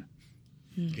done.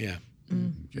 Yeah.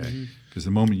 Okay, because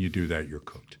the moment you do that, you're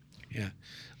cooked. Yeah.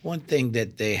 One thing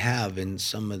that they have in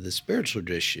some of the spiritual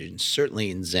traditions, certainly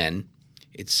in Zen,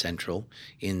 it's central.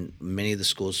 In many of the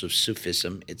schools of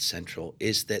Sufism, it's central,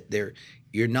 is that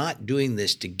you're not doing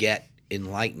this to get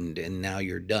enlightened and now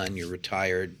you're done, you're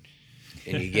retired,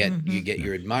 and you get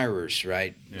your admirers,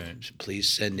 right? Please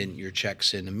send in your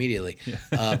checks in immediately.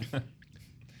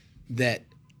 That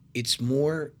it's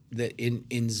more that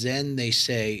in Zen they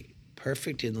say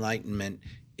perfect enlightenment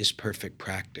is perfect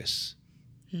practice.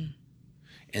 And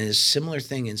it's a similar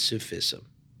thing in Sufism.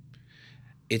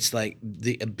 It's like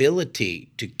the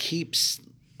ability to keep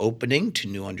opening to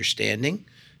new understanding,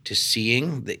 to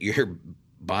seeing that you're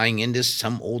buying into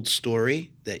some old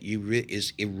story that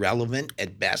is irrelevant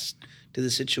at best to the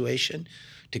situation,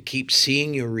 to keep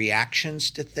seeing your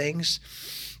reactions to things,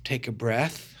 take a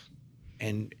breath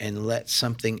and let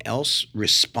something else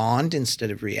respond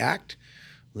instead of react,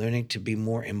 learning to be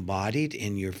more embodied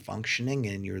in your functioning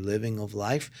and your living of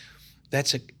life.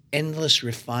 That's an endless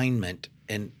refinement.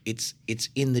 And it's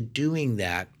in the doing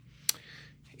that,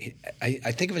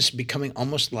 I think of us becoming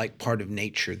almost like part of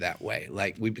nature that way.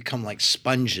 Like we become like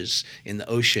sponges in the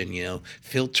ocean,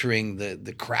 filtering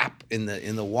the crap in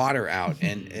the water out,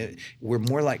 and we're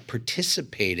more like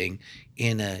participating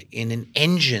in an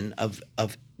engine of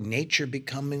nature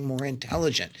becoming more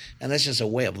intelligent. And that's just a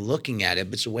way of looking at it,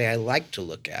 but it's a way I like to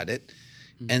look at it.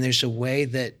 And there's a way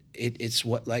that it's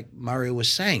what, like Mario was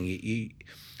saying, you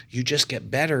just get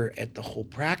better at the whole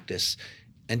practice,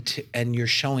 and you're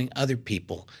showing other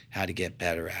people how to get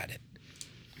better at it.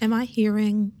 Am I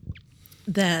hearing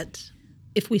that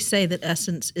if we say that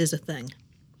essence is a thing,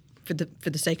 for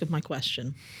the sake of my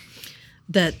question,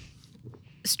 that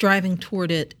striving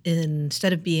toward it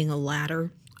instead of being a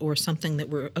ladder or something that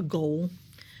we're a goal,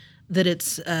 that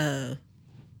it's a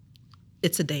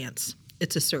dance,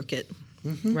 it's a circuit,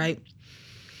 right?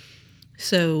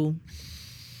 So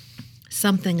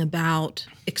something about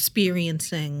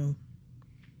experiencing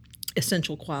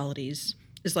essential qualities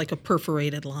is like a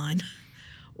perforated line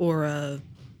or a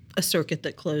circuit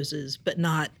that closes, but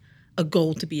not a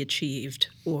goal to be achieved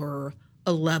or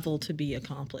a level to be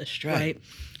accomplished, right?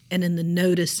 And in the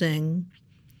noticing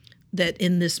that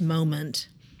in this moment,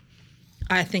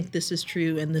 I think this is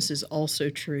true and this is also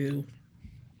true,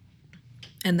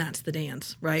 and that's the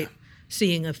dance, right?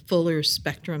 Seeing a fuller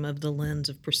spectrum of the lens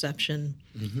of perception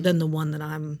than the one that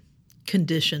I'm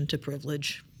conditioned to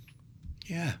privilege.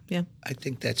 Yeah. Yeah. I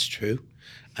think that's true.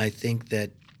 I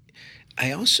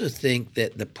also think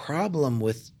that the problem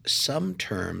with some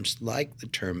terms, like the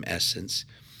term essence,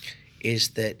 is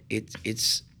that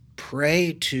it's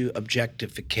prey to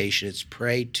objectification, it's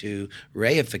prey to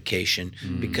reification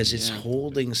because it's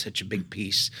holding such a big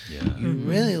piece. You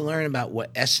really learn about what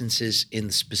essence is in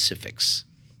the specifics.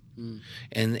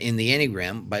 And in the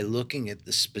Enneagram, by looking at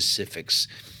the specifics,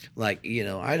 like,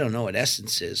 I don't know what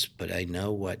essence is, but I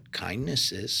know what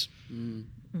kindness is.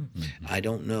 I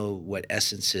don't know what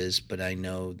essence is, but I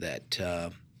know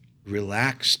that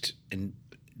relaxed and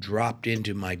dropped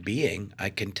into my being, I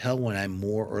can tell when I'm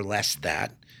more or less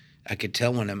that. I can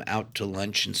tell when I'm out to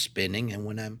lunch and spinning and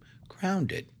when I'm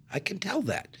grounded. I can tell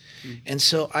that. And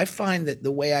so I find that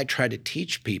the way I try to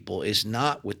teach people is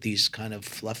not with these kind of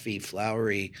fluffy,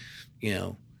 flowery,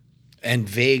 and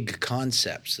vague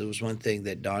concepts. There was one thing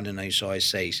that Don and I used to always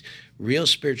say, real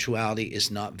spirituality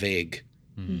is not vague.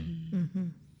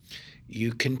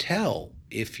 You can tell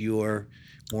if you're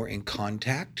more in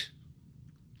contact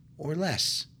or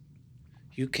less.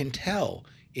 You can tell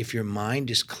if your mind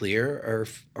is clear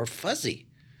or fuzzy.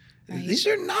 Right. These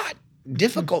are not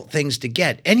difficult things to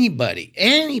get. Anybody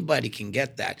can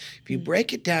get that. If you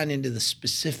break it down into the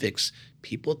specifics,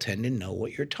 people tend to know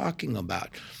what you're talking about.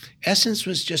 Essence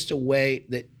was just a way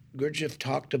that Gurdjieff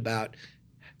talked about,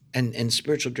 and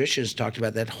spiritual traditions talked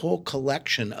about, that whole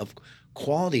collection of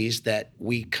qualities that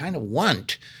we kind of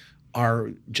want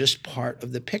are just part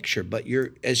of the picture. But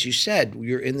you're, as you said,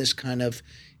 you're in this kind of,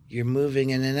 you're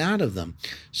moving in and out of them.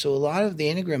 So a lot of the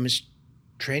Enneagram is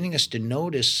training us to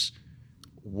notice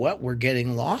what we're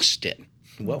getting lost in,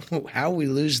 how we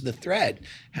lose the thread,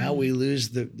 how we lose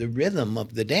the rhythm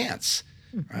of the dance,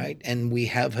 right? And we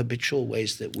have habitual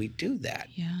ways that we do that.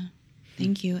 Yeah.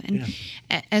 Thank you. And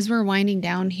as we're winding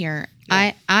down here,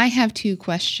 I have 2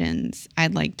 questions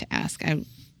I'd like to ask,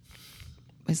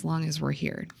 as long as we're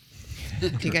here. Do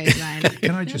you guys mind?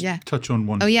 Can I just touch on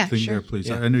one thing there, please?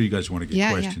 Yeah. I know you guys want to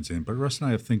get questions in, but Russ and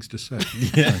I have things to say.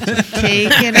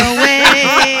 Take it away.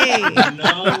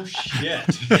 No shit.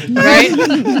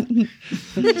 Right?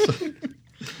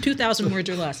 2,000 words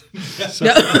or less.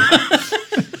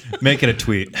 Make it a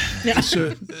tweet.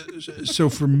 So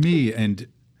for me, and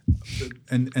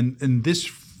this,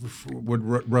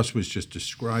 what Russ was just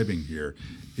describing here,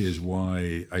 is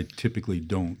why I typically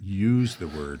don't use the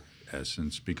word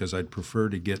essence, because I'd prefer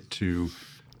to get to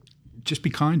just be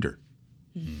kinder,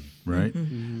 right?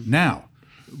 Now,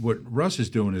 what Russ is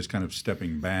doing is kind of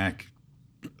stepping back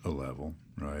a level,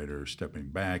 right, or stepping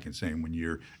back and saying, when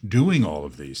you're doing all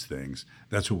of these things,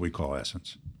 that's what we call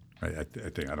essence, right? I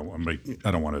think I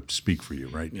don't want to speak for you,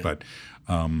 right? Yeah. But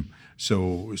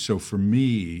so for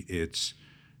me, it's,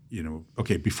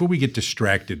 okay, before we get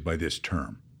distracted by this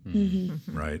term,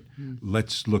 right?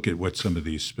 Let's look at what some of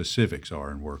these specifics are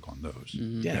and work on those.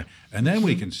 Yeah. And then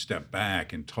we can step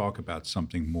back and talk about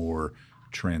something more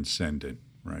transcendent,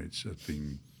 right?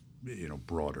 Something,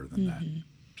 broader than that.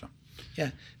 So. Yeah.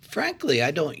 Frankly,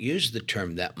 I don't use the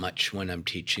term that much when I'm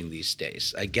teaching these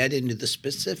days. I get into the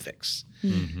specifics.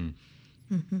 I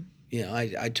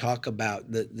talk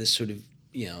about the sort of,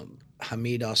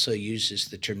 Hamid also uses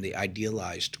the term the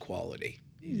idealized quality,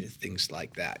 things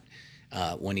like that.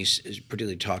 When he's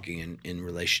particularly talking in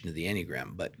relation to the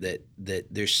Enneagram, but that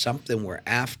there's something we're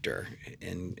after,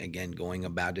 and again, going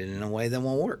about it in a way that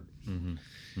won't work.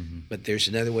 But there's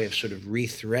another way of sort of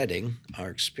rethreading our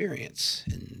experience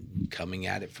and coming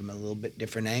at it from a little bit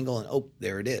different angle, and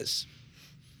there it is.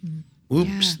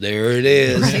 Oops, there it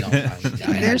is. Right.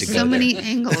 There's so many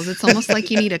angles. It's almost like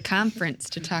you need a conference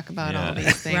to talk about all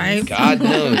these things. Right? God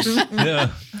knows.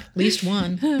 At least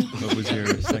one. What was your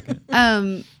second?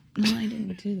 No, I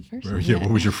didn't do the first one. Yeah,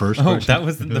 what was your first question? That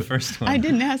wasn't the first one. I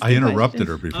didn't ask. I interrupted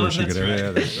her before she could. Right.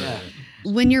 Yeah, that's right.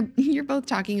 When you're both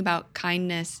talking about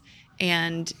kindness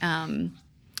and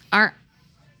our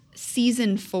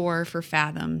season 4 for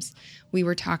Fathoms, we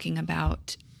were talking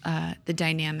about the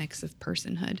dynamics of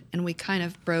personhood, and we kind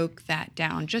of broke that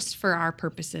down just for our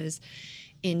purposes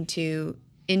into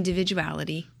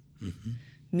individuality,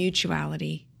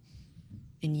 mutuality,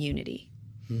 and unity.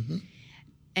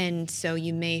 And so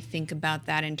you may think about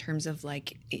that in terms of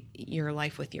like your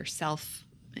life with yourself,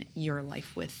 your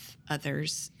life with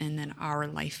others, and then our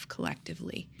life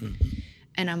collectively.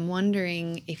 And I'm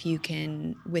wondering if you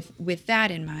can, with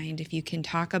that in mind, if you can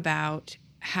talk about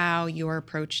how your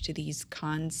approach to these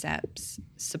concepts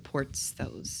supports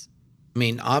those. I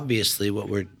mean, obviously, what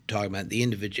we're talking about, the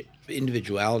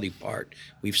individuality part,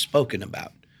 we've spoken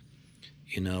about.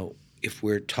 If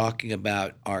we're talking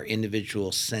about our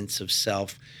individual sense of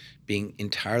self being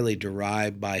entirely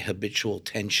derived by habitual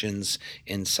tensions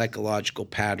and psychological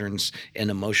patterns and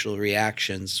emotional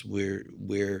reactions,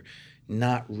 we're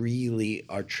not really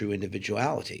our true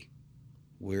individuality.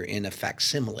 We're in a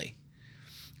facsimile.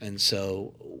 And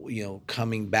so,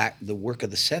 coming back, the work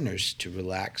of the centers to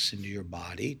relax into your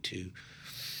body, to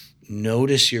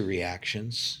notice your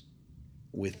reactions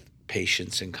with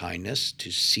patience and kindness,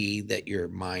 to see that your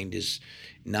mind is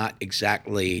not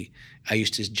exactly, I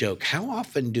used to joke, how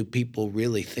often do people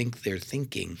really think they're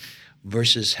thinking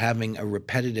versus having a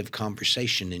repetitive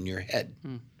conversation in your head?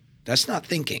 That's not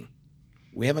thinking.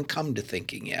 We haven't come to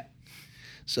thinking yet.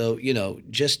 So,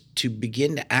 just to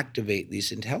begin to activate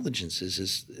these intelligences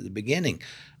is the beginning.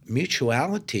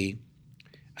 Mutuality,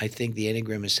 I think the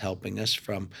Enneagram is helping us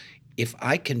from, if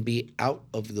I can be out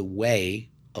of the way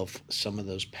of some of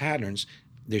those patterns,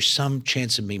 there's some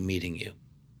chance of me meeting you.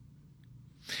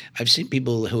 I've seen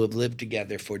people who have lived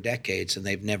together for decades and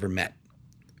they've never met.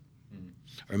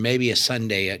 Or maybe a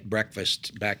Sunday at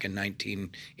breakfast back in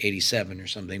 1987 or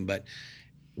something, but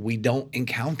we don't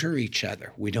encounter each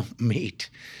other. We don't meet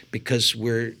because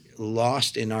we're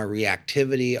lost in our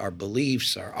reactivity, our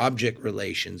beliefs, our object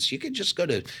relations. You could just go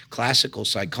to classical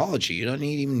psychology. You don't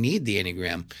even need the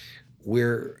Enneagram.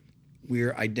 We're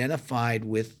identified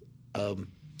with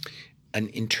an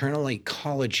internal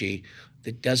ecology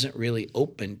that doesn't really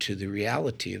open to the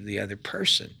reality of the other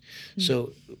person.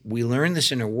 So we learn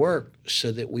this in our work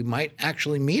so that we might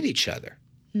actually meet each other.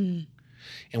 And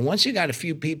once you got a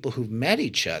few people who've met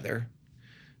each other,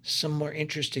 some more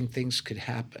interesting things could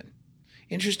happen.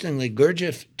 Interestingly,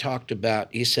 Gurdjieff talked about,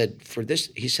 he said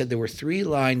there were 3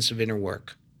 lines of inner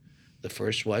work. The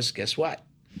first was, guess what?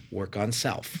 Work on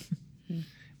self.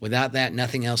 Without that,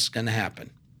 nothing else is going to happen.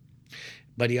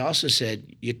 But he also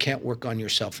said, you can't work on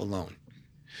yourself alone.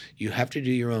 You have to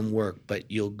do your own work, but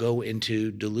you'll go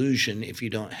into delusion if you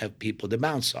don't have people to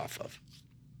bounce off of.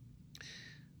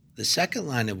 The second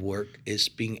line of work is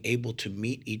being able to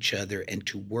meet each other and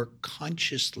to work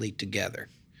consciously together,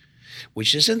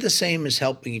 which isn't the same as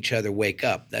helping each other wake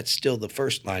up. That's still the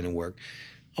first line of work.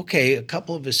 Okay, a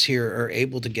couple of us here are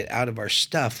able to get out of our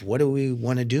stuff. What do we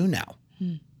want to do now?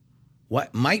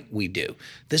 What might we do?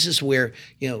 This is where,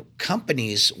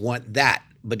 companies want that,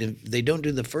 but if they don't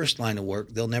do the first line of work,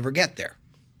 they'll never get there.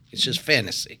 It's just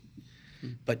fantasy.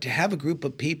 But to have a group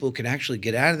of people who can actually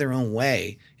get out of their own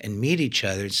way and meet each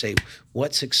other and say,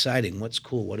 what's exciting, what's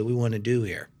cool, what do we want to do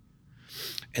here?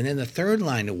 And then the third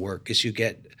line of work is you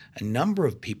get a number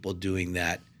of people doing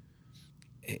that.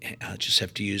 I'll just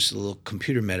have to use a little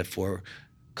computer metaphor,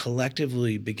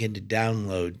 collectively begin to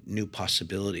download new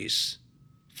possibilities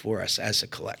for us as a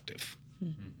collective.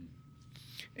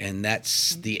 And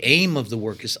that's the aim of the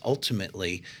work, is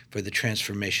ultimately for the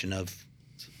transformation of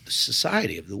the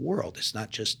society, of the world. It's not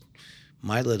just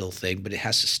my little thing, but it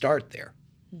has to start there.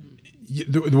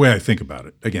 The way I think about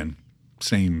it, again,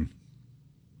 same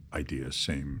idea,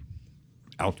 same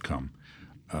outcome.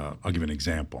 I'll give an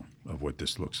example of what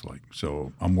this looks like.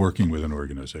 So I'm working with an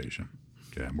organization.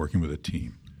 Okay, I'm working with a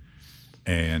team.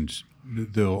 And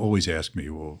they'll always ask me,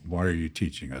 well, why are you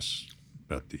teaching us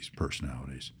about these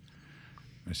personalities?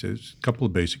 I say, there's a couple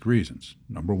of basic reasons.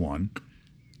 Number one,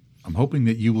 I'm hoping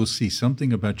that you will see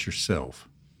something about yourself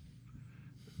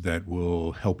that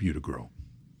will help you to grow,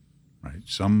 right?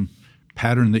 Some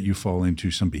pattern that you fall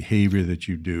into, some behavior that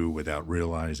you do without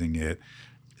realizing it,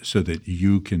 so that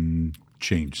you can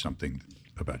change something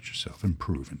about yourself,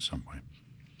 improve in some way.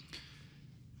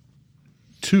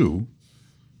 2,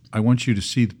 I want you to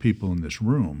see the people in this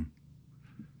room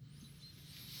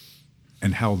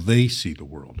and how they see the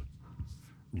world,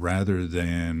 rather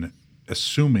than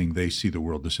assuming they see the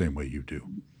world the same way you do.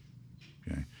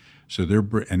 Okay, so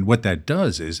and what that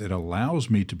does is it allows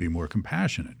me to be more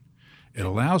compassionate. It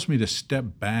allows me to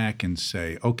step back and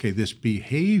say, okay, this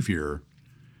behavior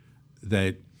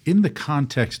that in the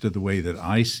context of the way that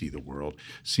I see the world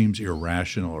seems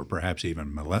irrational or perhaps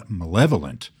even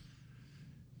malevolent,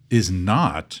 is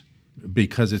not,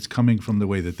 because it's coming from the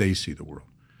way that they see the world.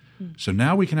 So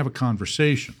now we can have a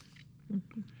conversation,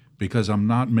 because I'm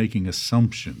not making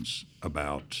assumptions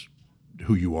about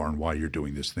who you are and why you're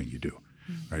doing this thing you do.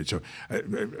 Right? So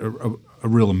a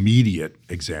real immediate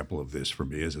example of this for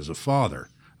me is as a father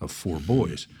of 4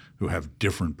 boys who have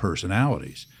different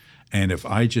personalities. And if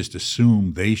I just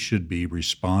assume they should be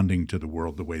responding to the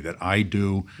world the way that I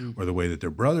do or the way that their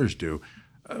brothers do,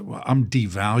 I'm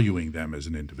devaluing them as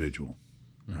an individual.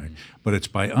 Right? But it's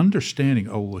by understanding,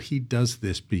 oh, well, he does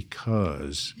this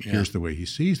because here's the way he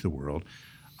sees the world.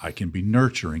 I can be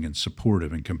nurturing and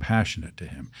supportive and compassionate to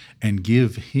him and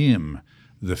give him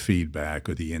the feedback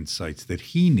or the insights that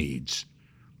he needs,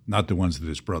 not the ones that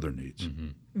his brother needs.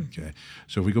 Okay.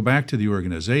 So if we go back to the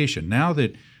organization, now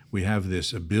that we have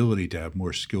this ability to have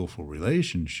more skillful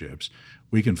relationships,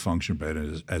 we can function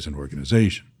better as an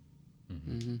organization.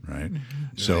 Right?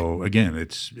 So again,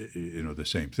 it's the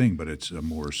same thing, but it's a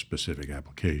more specific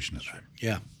application of that.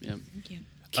 Yeah.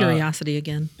 Curiosity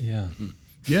again. Yeah.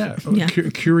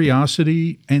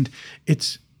 Curiosity, and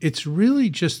it's really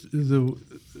just the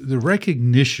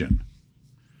recognition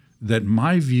that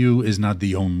my view is not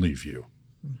the only view.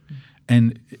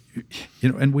 And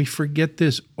and we forget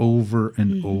this over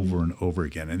and over and over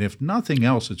again. And if nothing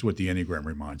else, it's what the Enneagram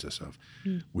reminds us of.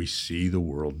 We see the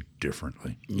world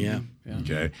differently. Yeah.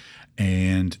 Okay.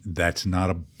 And that's not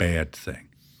a bad thing.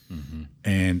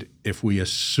 And if we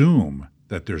assume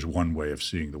that there's one way of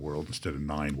seeing the world instead of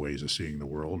 9 ways of seeing the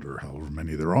world, or however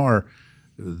many there are,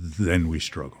 then we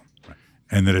struggle. Right?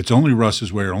 And that it's only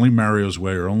Russ's way or only Mario's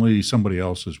way or only somebody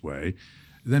else's way,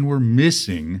 then we're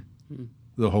missing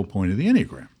the whole point of the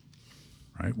Enneagram,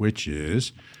 right? Which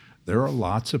is there are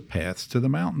lots of paths to the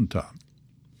mountaintop.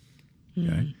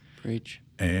 Okay? Preach.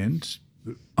 And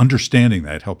understanding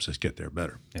that helps us get there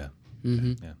better. Yeah.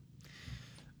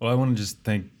 Well, I want to just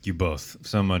thank you both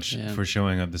so much for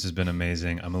showing up. This has been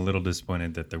amazing. I'm a little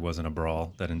disappointed that there wasn't a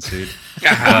brawl that ensued.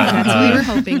 That's what we were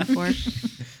hoping for.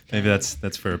 Maybe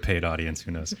that's for a paid audience.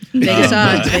 Who knows? Vegas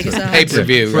odds. Vegas odds.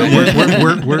 Pay-per-view,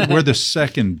 right? We're the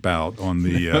second bout on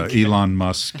the Elon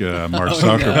Musk, Mark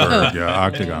Zuckerberg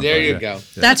octagon. There fight, you yeah. go.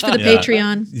 That's for the Yeah.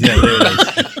 Patreon. Yeah, there it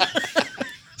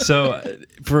is. So,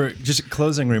 for just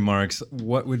closing remarks,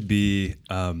 what would be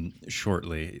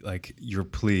shortly like your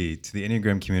plea to the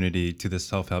Enneagram community, to the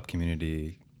self-help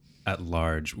community at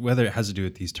large, whether it has to do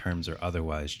with these terms or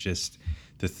otherwise, just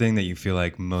the thing that you feel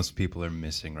like most people are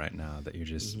missing right now, that you're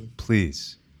just,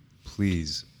 please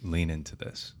lean into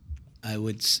this.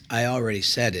 I already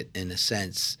said it in a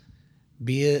sense.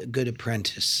 Be a good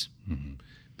apprentice.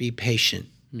 Be patient.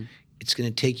 It's going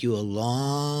to take you a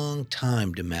long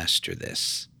time to master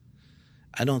this.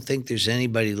 I don't think there's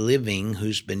anybody living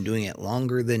who's been doing it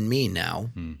longer than me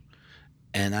now.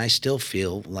 And I still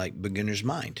feel like beginner's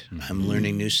mind. I'm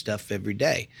learning new stuff every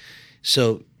day.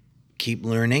 So keep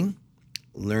learning.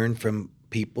 Learn from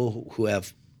people who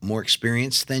have more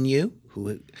experience than you.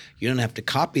 Who you don't have to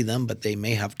copy them, but they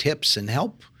may have tips and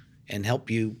help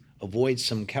you avoid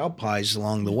some cow pies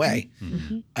along the way.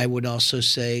 I would also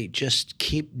say just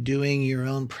keep doing your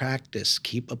own practice.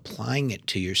 Keep applying it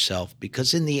to yourself,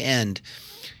 because in the end,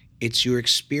 it's your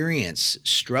experience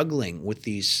struggling with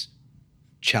these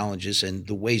challenges and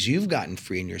the ways you've gotten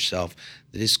free in yourself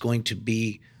that is going to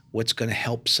be what's going to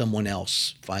help someone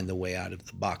else find the way out of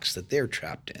the box that they're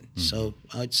trapped in. So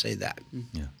I'd say that.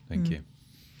 Yeah, thank you.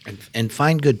 And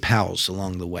find good pals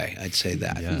along the way. I'd say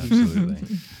that. Yeah,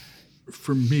 absolutely.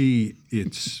 For me,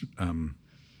 it's the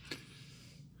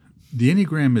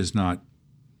Enneagram is not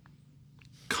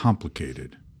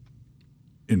complicated,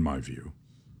 in my view.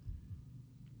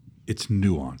 It's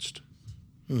nuanced.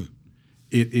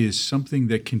 It is something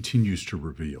that continues to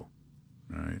reveal,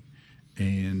 right?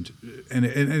 And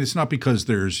it's not because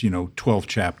there's 12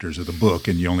 chapters of the book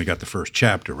and you only got the first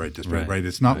chapter right.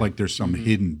 It's not like there's some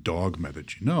hidden dogma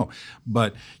that you know,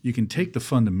 but you can take the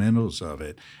fundamentals of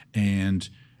it, and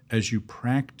as you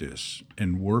practice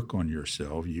and work on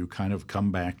yourself, you kind of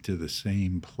come back to the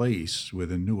same place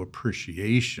with a new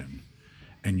appreciation,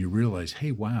 and you realize,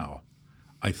 hey, wow,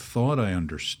 I thought I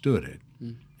understood it,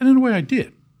 and in a way I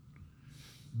did,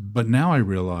 but now I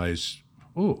realize,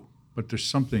 but there's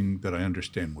something that I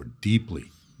understand more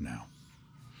deeply now.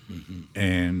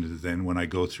 And then when I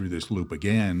go through this loop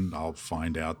again, I'll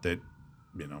find out that,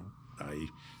 I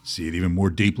see it even more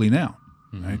deeply now,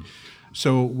 right?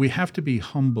 So we have to be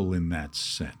humble in that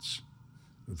sense,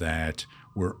 that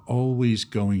we're always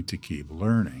going to keep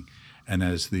learning. And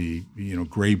as the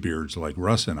graybeards like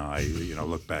Russ and I,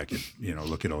 look back at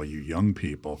look at all you young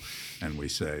people, and we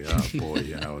say, oh boy,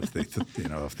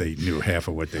 if they knew half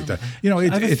of what they thought, I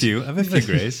have a few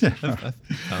grays. I've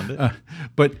found it.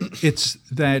 But it's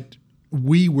that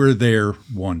we were there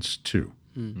once too,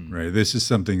 right? This is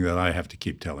something that I have to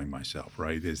keep telling myself,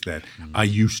 right? Is that I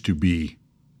used to be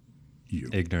you.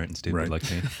 Ignorant and stupid Right. like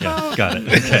me. Yeah, got it.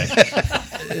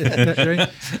 Okay. Right?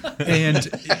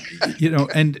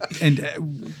 And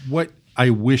what I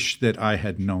wish that I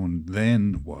had known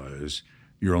then was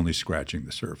you're only scratching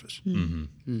the surface,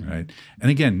 right? And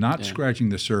again, not scratching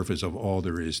the surface of all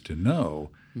there is to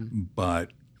know,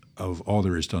 but of all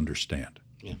there is to understand.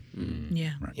 Yeah.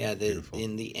 Right. Yeah,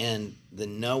 in the end, the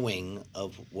knowing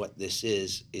of what this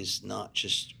is not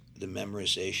just the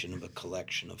memorization of a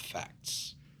collection of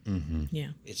facts.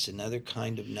 Yeah. It's another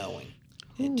kind of knowing.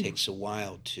 It takes a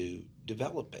while to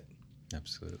develop it.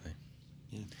 Absolutely.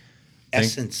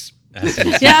 Essence.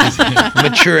 Yeah.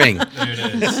 Maturing. There it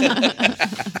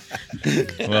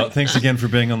is. Well, thanks again for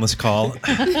being on this call.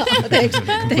 Thanks.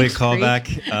 Complete callback.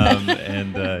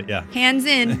 Hands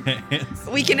in.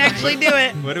 We can actually do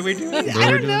it. What are we doing? I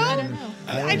don't know.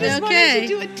 I just wanted to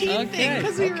do a team thing Okay.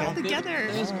 because we were all together.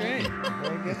 That was great.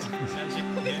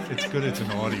 It's good it's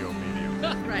an audio medium.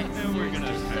 Right.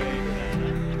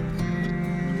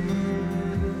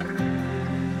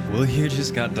 Well, you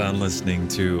just got done listening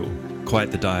to quite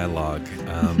the dialogue.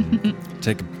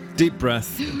 Take a deep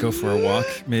breath, go for a walk,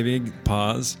 maybe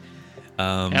pause.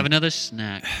 Have another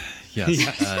snack. Yes.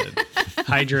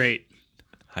 Hydrate.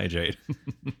 Hydrate.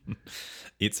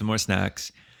 Eat some more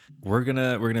snacks. We're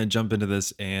gonna jump into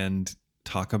this and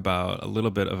talk about a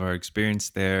little bit of our experience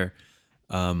there,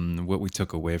 what we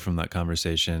took away from that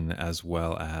conversation, as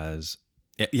well as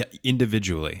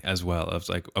individually as well. Of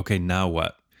like, okay, now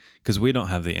what? Because we don't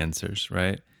have the answers,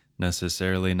 right?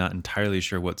 Necessarily, not entirely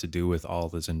sure what to do with all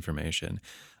this information,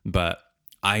 but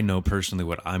I know personally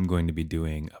what I'm going to be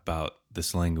doing about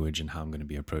this language and how I'm going to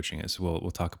be approaching it. So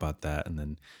we'll talk about that and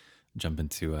then jump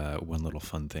into one little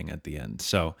fun thing at the end.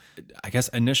 So I guess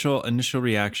initial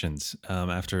reactions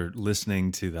after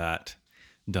listening to that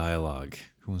dialogue.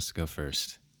 Who wants to go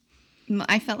first?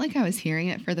 I felt like I was hearing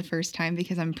it for the first time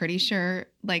because I'm pretty sure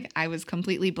like I was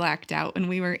completely blacked out when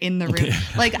we were in the room.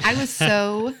 Like I was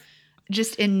so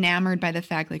just enamored by the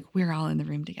fact like we're all in the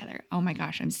room together. Oh my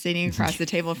gosh, I'm sitting across the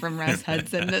table from Russ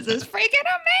Hudson. This is freaking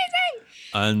amazing.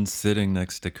 I'm sitting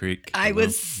next to Creek. I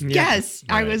was, yes,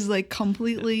 I Right. was like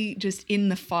completely just in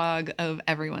the fog of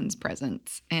everyone's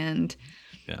presence. And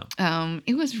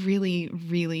it was really,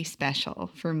 really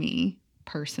special for me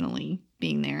personally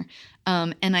being there.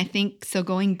 And I think so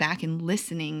going back and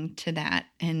listening to that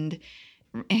and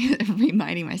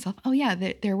reminding myself, oh yeah,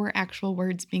 there were actual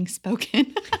words being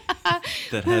spoken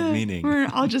That had meaning. We're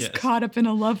all just caught up in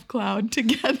a love cloud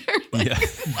together.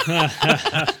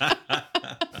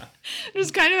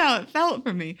 Just kind of how it felt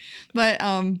for me. But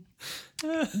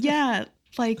yeah,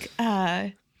 like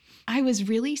I was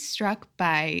really struck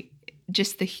by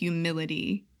just the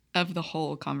humility of the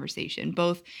whole conversation.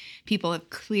 Both people have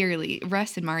clearly,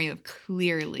 Russ and Mario have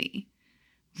clearly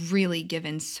really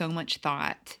given so much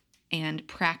thought and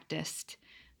practiced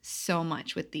so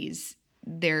much with these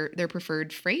their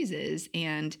preferred phrases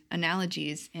and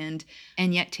analogies, and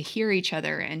yet to hear each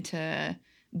other and to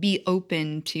be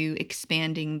open to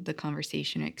expanding the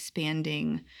conversation,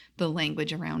 expanding the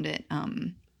language around it,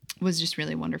 was just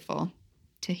really wonderful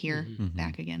to hear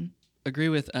back again. Agree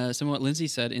with some of what Lindsay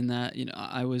said in that,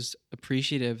 I was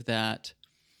appreciative that,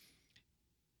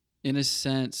 in a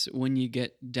sense, when you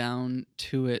get down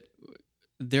to it,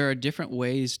 there are different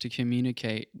ways to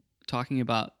communicate talking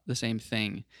about the same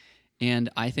thing.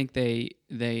 And I think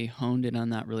they honed in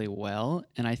on that really well.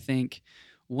 And I think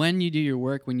when you do your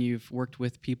work, when you've worked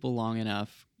with people long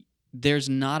enough, there's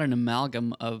not an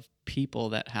amalgam of people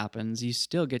that happens. You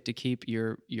still get to keep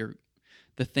your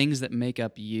the things that make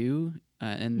up you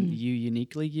and you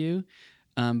uniquely you.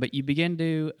 But you begin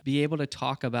to be able to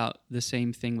talk about the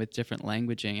same thing with different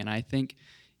languaging. And I think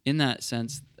in that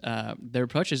sense, their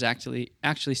approaches actually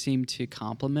seem to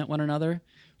complement one another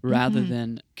rather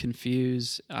than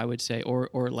confuse, I would say,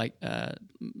 or like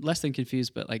less than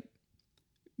confuse, but like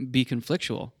be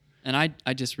conflictual. And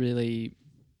I just really,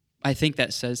 I think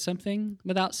that says something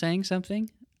without saying something.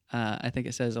 I think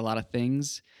it says a lot of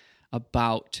things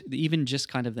about even just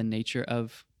kind of the nature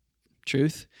of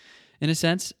truth in a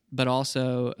sense, but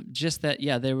also just that,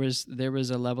 there was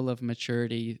a level of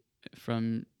maturity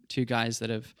from two guys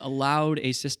that have allowed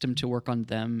a system to work on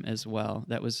them as well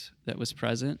that was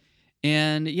present.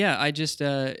 And I just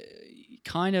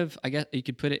kind of, I guess you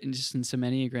could put it in some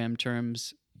Enneagram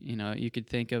terms. You could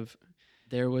think of,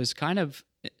 there was kind of,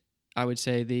 I would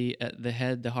say the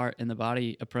head, the heart, and the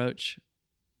body approach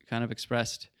kind of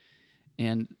expressed.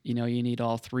 And, you need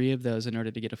all three of those in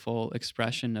order to get a full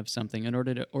expression of something, in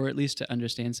order to, or at least to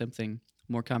understand something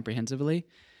more comprehensively.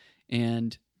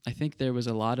 And I think there was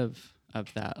a lot of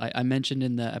that. I mentioned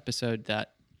in the episode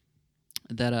that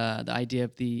the idea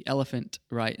of the elephant,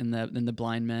 right, and the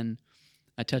blind men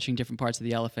touching different parts of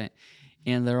the elephant.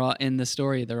 And they're all in the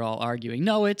story, they're all arguing,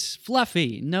 no, it's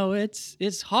fluffy. No,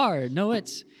 it's hard. No,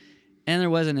 it's... And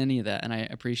there wasn't any of that, and I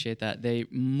appreciate that. They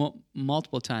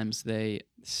multiple times they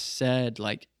said,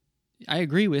 like, I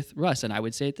agree with Russ, and I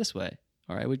would say it this way,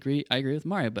 or I agree with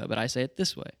Mario, but I say it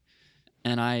this way,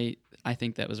 and I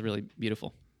think that was really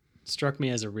beautiful. Struck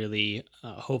me as a really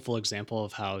hopeful example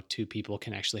of how two people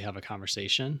can actually have a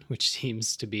conversation, which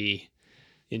seems to be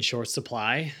in short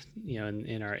supply,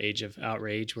 in our age of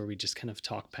outrage, where we just kind of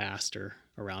talk past or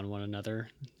around one another.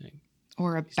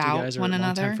 Or about one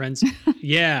another. Friends.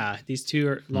 Yeah, these two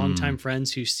are longtime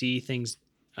friends who see things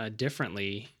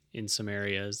differently in some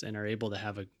areas and are able to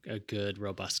have a good,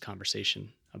 robust conversation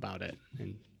about it.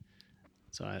 And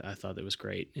so I thought it was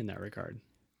great in that regard.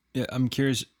 Yeah, I'm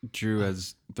curious, Drew,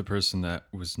 as the person that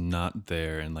was not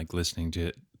there and like listening to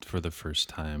it for the first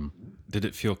time, did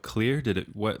it feel clear?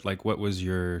 What was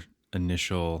your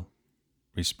initial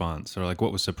response, or like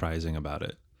what was surprising about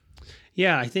it?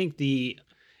 Yeah, I think the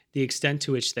extent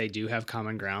to which they do have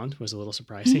common ground was a little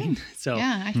surprising. So,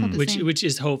 I felt the same. Which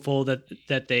is hopeful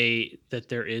that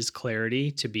there is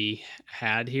clarity to be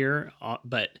had here.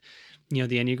 But the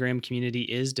Enneagram community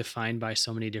is defined by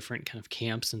so many different kind of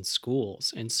camps and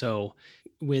schools, and so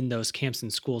when those camps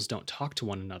and schools don't talk to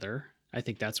one another, I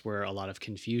think that's where a lot of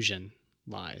confusion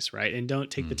lies, right? And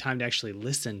don't take the time to actually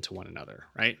listen to one another,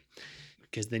 right?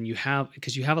 Because then you have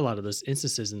a lot of those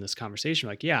instances in this conversation,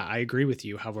 like, yeah, I agree with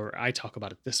you. However, I talk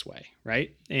about it this way.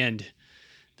 Right. And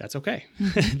that's okay.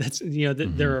 That's,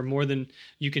 there are more than,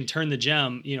 you can turn the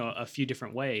gem, a few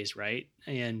different ways. Right.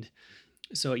 And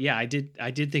so, yeah, I did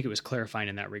think it was clarifying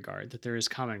in that regard, that there is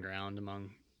common ground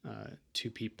among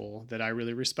two people that I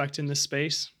really respect in this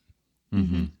space.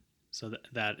 Mm-hmm. So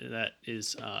that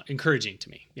is encouraging to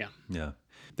me. Yeah. Yeah.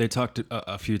 They talked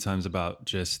a few times about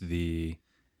just the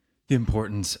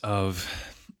importance of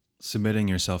submitting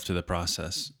yourself to the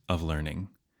process of learning.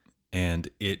 And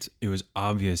it was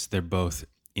obvious they're both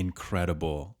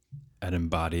incredible at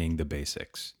embodying the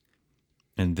basics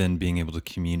and then being able to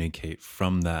communicate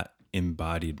from that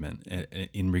embodiment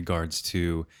in regards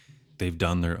to they've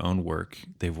done their own work.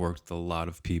 They've worked with a lot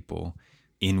of people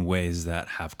in ways that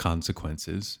have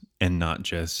consequences and not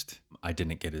just, I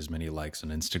didn't get as many likes on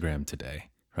Instagram today,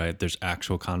 right? There's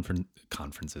actual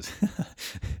conferences.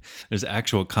 There's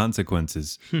actual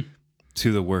consequences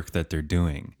to the work that they're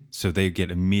doing. So they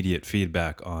get immediate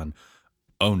feedback on,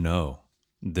 oh no,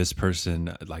 this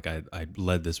person, like I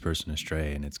led this person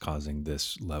astray and it's causing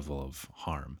this level of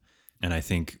harm. And I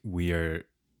think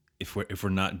if we're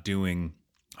not doing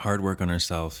hard work on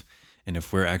ourselves, and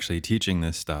if we're actually teaching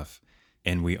this stuff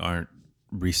and we aren't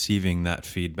receiving that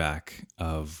feedback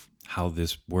of how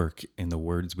this work and the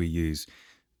words we use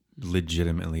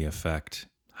legitimately affect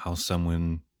how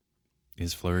someone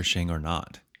is flourishing or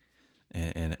not,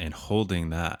 and holding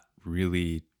that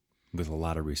really with a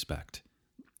lot of respect.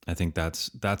 I think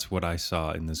that's what I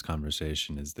saw in this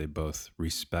conversation, is they both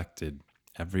respected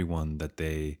everyone that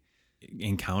they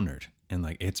encountered. And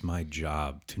like, it's my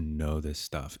job to know this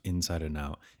stuff inside and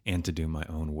out and to do my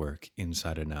own work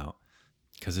inside and out,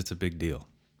 because it's a big deal.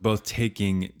 Both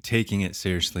taking it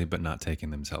seriously, but not taking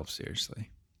themselves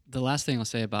seriously. The last thing I'll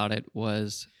say about it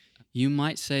was, you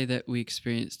might say that we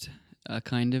experienced a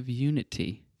kind of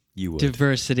unity. You would.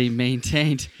 Diversity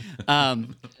maintained. Do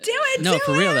it.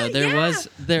 For real though, there was.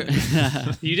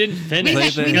 You didn't finish. Play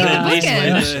the You gotta at least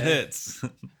finish. hits.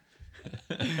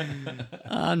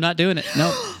 I'm not doing it.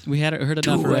 No, we had heard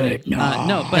enough already.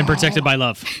 No, but And protected by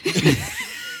love.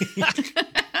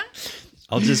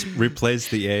 I'll just replace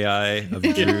the AI of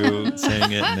Drew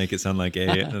saying it and make it sound like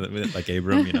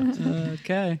Abram, you know.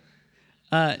 Okay.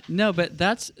 No, but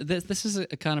this is a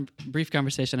kind of brief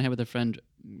conversation I had with a friend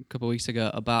a couple of weeks ago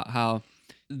about how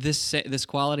this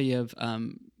quality of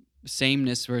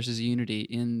sameness versus unity,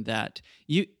 in that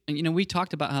we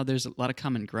talked about how there's a lot of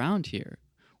common ground here,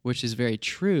 which is very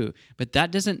true, but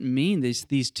that doesn't mean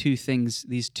these two things,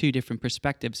 these two different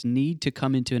perspectives need to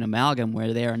come into an amalgam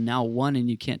where they are now one and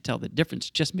you can't tell the difference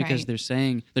just because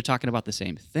Right. they're talking about the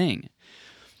same thing.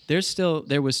 There was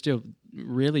still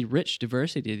really rich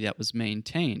diversity that was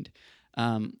maintained.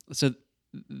 So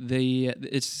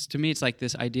to me it's like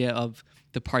this idea of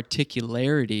the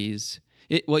particularities.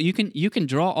 You can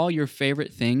draw all your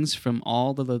favorite things from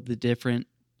all the different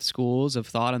schools of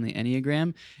thought on the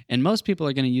Enneagram, and most people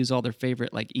are going to use all their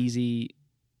favorite, like, easy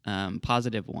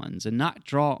positive ones, and not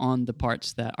draw on the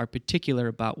parts that are particular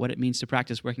about what it means to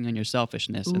practice working on your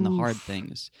selfishness and the hard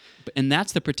things. And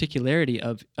that's the particularity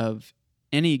of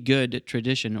any good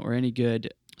tradition or any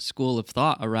good school of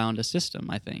thought around a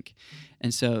system, I think.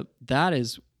 And so that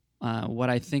is what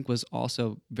I think was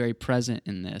also very present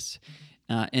in this.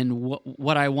 And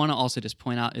what I want to also just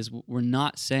point out is, we're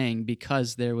not saying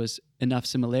because there was enough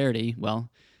similarity, well,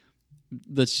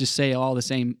 let's just say all the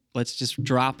same, let's just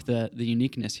drop the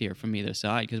uniqueness here from either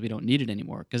side because we don't need it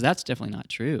anymore, because that's definitely not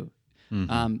true.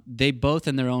 Mm-hmm. They both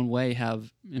in their own way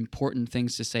have important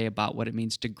things to say about what it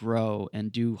means to grow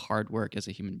and do hard work as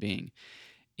a human being.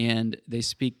 And they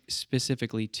speak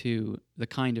specifically to the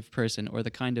kind of person or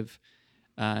the kind of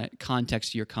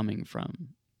context you're coming from.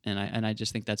 And I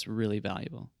just think that's really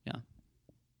valuable. Yeah.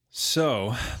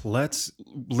 So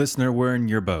listener, we're in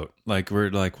your boat. Like, we're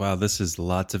like, wow, this is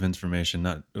lots of information.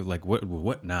 Not like,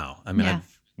 what now? I mean, Yeah.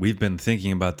 we've been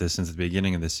thinking about this since the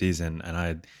beginning of the season,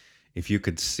 and if you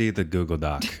could see the Google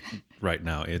Doc right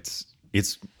now, it's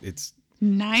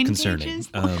 9 concerning. pages.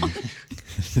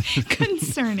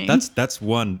 Concerning. That's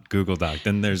one Google Doc.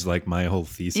 Then there's like my whole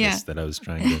thesis Yeah. that I was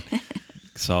trying to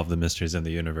solve the mysteries in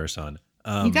the universe on.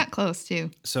 You got close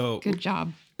too. So Good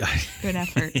job. Good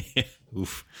effort.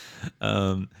 Oof.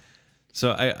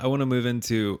 So I want to move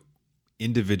into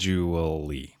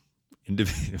individually.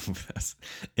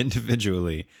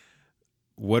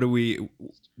 What do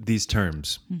these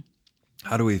terms,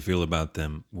 how do we feel about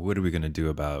them? What are we going to do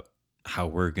about how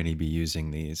we're going to be using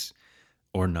these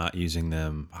or not using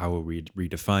them? How are we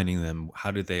redefining them? How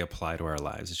do they apply to our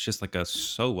lives? It's just like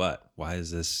so what? Why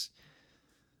is this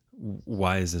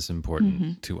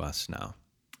important to us now?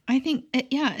 I think,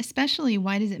 especially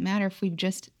why does it matter if we've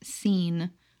just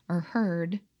seen or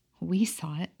heard? We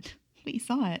saw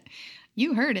it.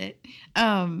 You heard it.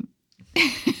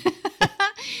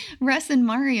 Russ and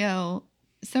Mario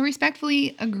so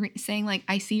respectfully saying, like,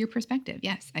 I see your perspective.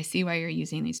 Yes, I see why you're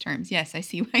using these terms. Yes, I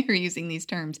see why you're using these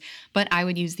terms, but I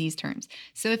would use these terms.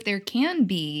 So if there can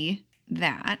be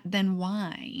that, then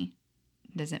why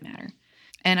does it matter?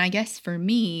 And I guess for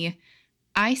me,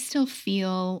 I still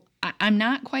feel I'm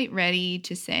not quite ready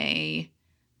to say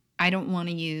I don't want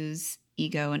to use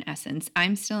ego and essence.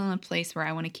 I'm still in a place where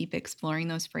I want to keep exploring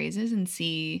those phrases and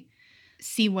see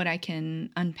what I can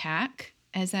unpack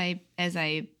as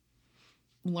I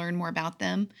learn more about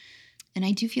them. And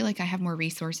I do feel like I have more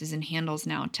resources and handles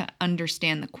now to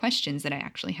understand the questions that I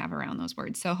actually have around those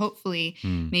words. So hopefully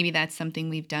maybe that's something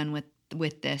we've done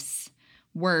with this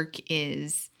work,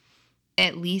 is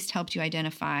at least helped you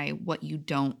identify what you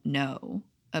don't know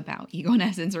about ego and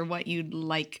essence, or what you'd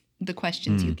like, the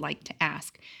questions you'd like to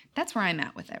ask. That's where I'm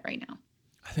at with it right now.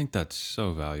 I think that's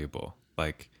so valuable.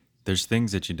 Like, there's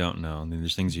things that you don't know, and then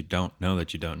there's things you don't know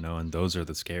that you don't know, and those are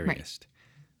the scariest. Right.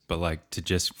 But like, to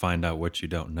just find out what you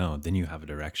don't know, then you have a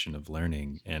direction of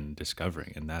learning and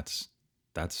discovering, and that's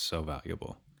so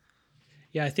valuable.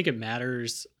 Yeah, I think it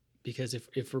matters, because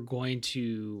if we're going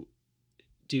to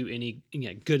do any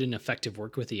good and effective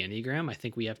work with the Enneagram, I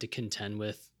think we have to contend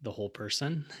with the whole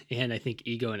person. And I think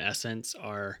ego and essence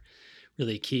are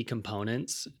really key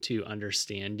components to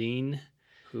understanding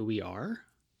who we are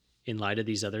in light of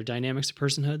these other dynamics of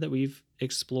personhood that we've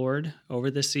explored over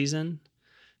this season.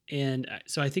 And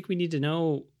so I think we need to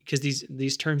know, because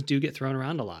these terms do get thrown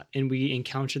around a lot, and we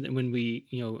encounter them when we,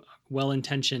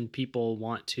 well-intentioned people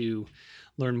want to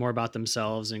learn more about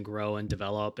themselves and grow and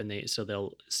develop, and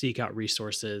they'll seek out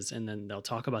resources, and then they'll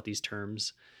talk about these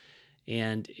terms.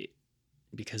 And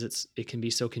because it can be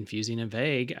so confusing and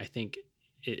vague, I think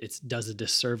it does a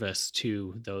disservice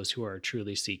to those who are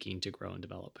truly seeking to grow and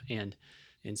develop. And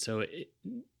so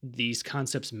these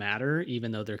concepts matter,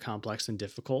 even though they're complex and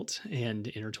difficult and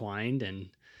intertwined and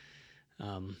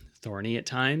thorny at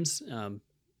times,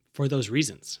 for those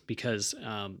reasons, because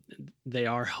they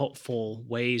are helpful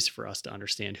ways for us to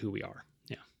understand who we are.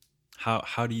 Yeah.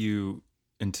 How do you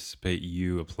anticipate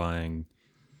you applying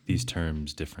these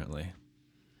terms differently?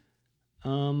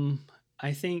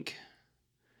 I think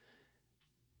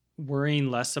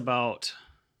worrying less about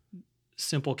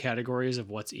simple categories of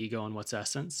what's ego and what's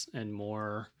essence, and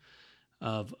more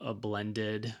of a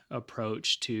blended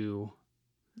approach to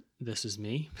this is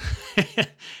me.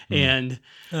 And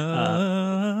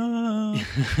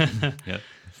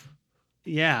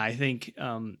yeah, I think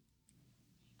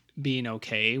being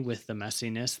okay with the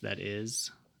messiness that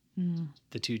is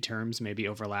the two terms maybe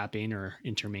overlapping or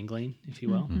intermingling, if you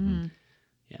will. Mm-hmm.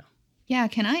 Yeah,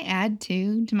 can I add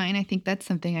to mine? I think that's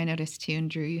something I noticed too,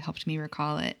 and Drew, you helped me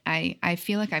recall it. I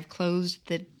feel like I've closed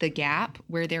the gap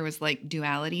where there was like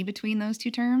duality between those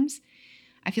two terms.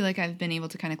 I feel like I've been able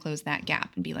to kind of close that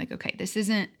gap and be like, okay, this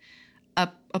isn't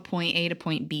a point A to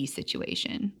point B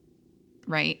situation,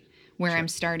 right? Where I'm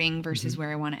starting versus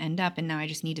where I want to end up. And now I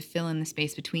just need to fill in the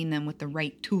space between them with the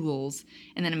right tools.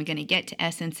 And then I'm going to get to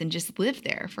essence and just live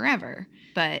there forever.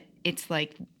 But it's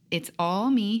like, it's all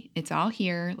me. It's all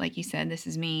here. Like you said, this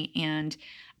is me. And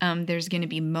there's going to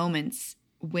be moments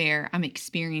where I'm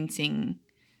experiencing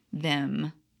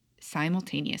them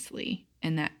simultaneously.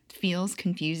 And that feels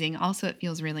confusing. Also, it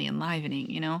feels really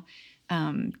enlivening,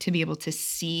 to be able to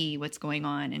see what's going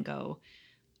on and go,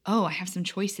 oh, I have some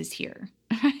choices here.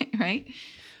 Right?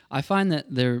 I find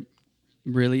that there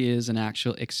really is an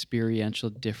actual experiential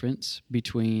difference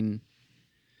between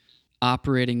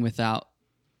operating without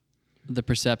the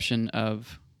perception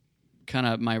of kind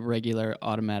of my regular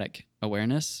automatic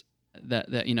awareness,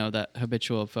 that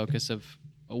habitual focus of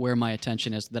where my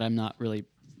attention is that I'm not really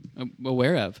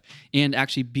aware of, and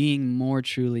actually being more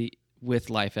truly with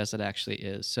life as it actually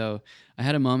is. So I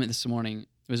had a moment this morning.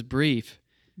 It was brief,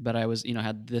 but I was,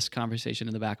 had this conversation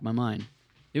in the back of my mind.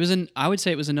 I would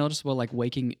say it was a noticeable, like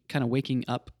waking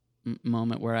up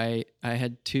moment where I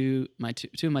had two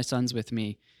of my sons with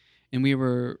me, and we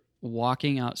were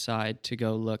walking outside to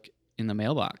go look in the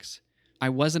mailbox. I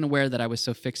wasn't aware that I was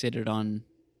so fixated on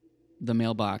the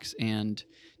mailbox and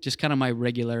just kind of my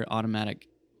regular automatic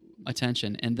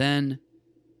attention. And then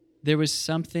there was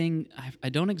something, I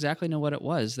don't exactly know what it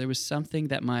was. There was something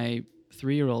that my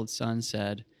 3-year-old son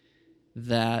said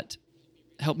that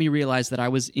helped me realize that I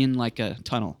was in like a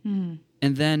tunnel. Mm.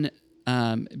 And then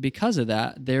because of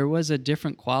that, there was a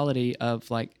different quality of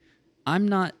like, I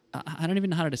don't even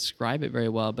know how to describe it very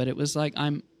well, but it was like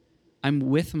I'm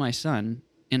with my son,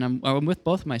 and I'm with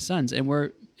both my sons, and I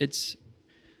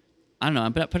don't know,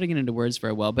 I'm not putting it into words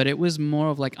very well, but it was more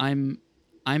of like I'm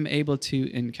able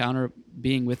to encounter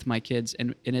being with my kids,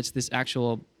 and it's this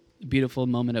actual beautiful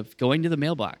moment of going to the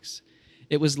mailbox.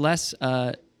 It was less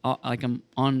like I'm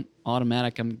on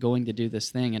automatic, I'm going to do this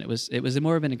thing, and it was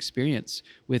more of an experience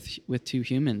with two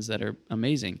humans that are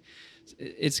amazing.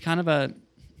 It's kind of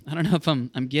I don't know if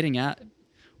I'm getting at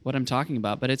what I'm talking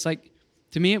about, but it's like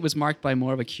to me, it was marked by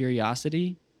more of a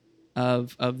curiosity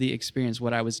of the experience,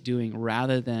 what I was doing,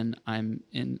 rather than I'm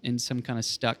in some kind of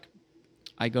stuck.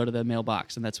 I go to the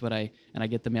mailbox and I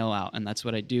get the mail out, and that's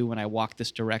what I do when I walk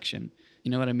this direction. You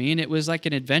know what I mean? It was like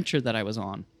an adventure that I was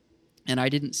on, and I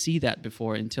didn't see that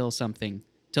before until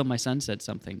my son said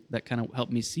something that kind of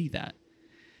helped me see that.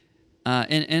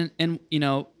 And you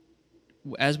know,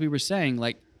 as we were saying,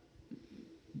 like,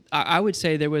 I would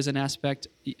say there was an aspect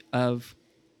of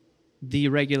the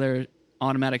regular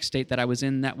automatic state that I was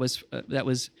in that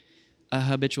was a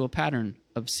habitual pattern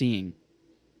of seeing,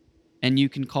 and you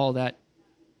can call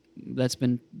that's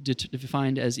been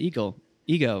defined as ego.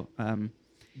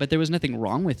 But there was nothing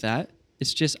wrong with that.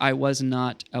 It's just I was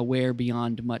not aware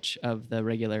beyond much of the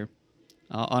regular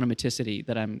automaticity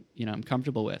that I'm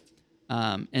comfortable with,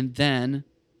 and then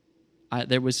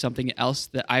there was something else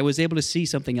that I was able to see,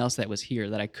 something else that was here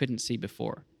that I couldn't see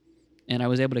before. And I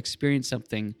was able to experience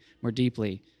something more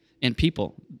deeply in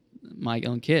people, my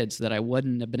own kids, that I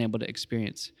wouldn't have been able to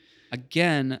experience.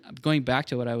 Again, going back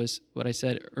to what I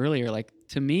said earlier, like,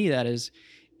 to me, that is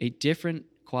a different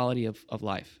quality of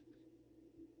life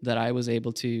that I was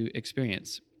able to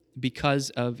experience because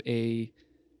of a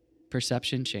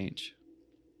perception change,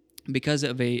 because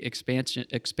of a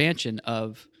expansion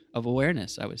of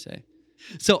awareness, I would say.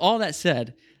 So all that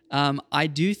said, I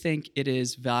do think it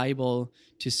is valuable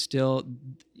to still,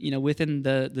 within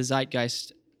the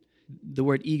zeitgeist, the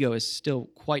word ego is still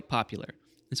quite popular.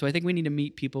 And so I think we need to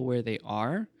meet people where they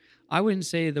are. I wouldn't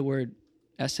say the word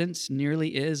essence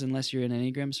nearly is, unless you're in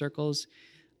Enneagram circles.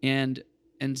 And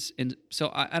so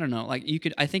I don't know, like,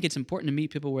 I think it's important to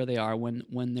meet people where they are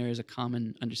when there is a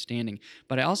common understanding.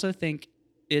 But I also think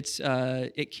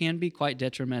it can be quite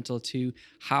detrimental to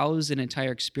house an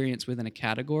entire experience within a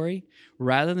category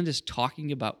rather than just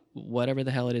talking about whatever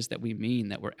the hell it is that we mean,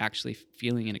 that we're actually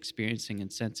feeling and experiencing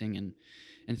and sensing and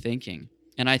thinking.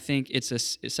 And I think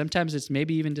sometimes it's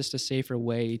maybe even just a safer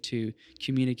way to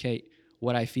communicate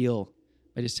what I feel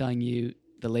by just telling you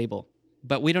the label.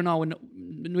 But we don't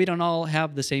all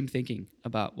have the same thinking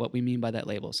about what we mean by that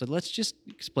label. So let's just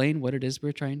explain what it is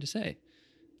we're trying to say.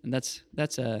 And that's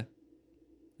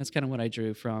kind of what I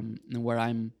drew from and where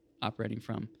I'm operating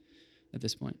from at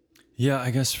this point. Yeah,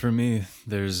 I guess for me,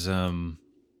 there's I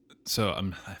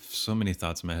have so many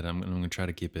thoughts in my head. I'm going to try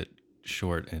to keep it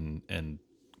short and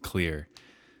clear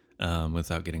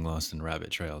without getting lost in rabbit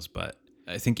trails. But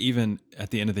I think even at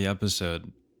the end of the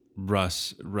episode,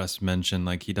 Russ mentioned,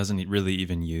 like, he doesn't really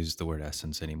even use the word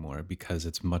essence anymore because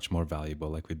it's much more valuable,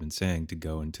 like we've been saying, to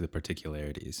go into the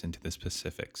particularities, into the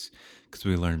specifics, because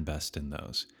we learn best in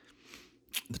those.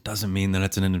 That doesn't mean that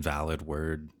it's an invalid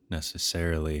word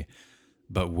necessarily,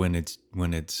 but when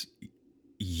it's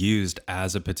used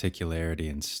as a particularity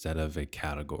instead of a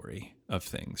category of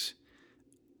things.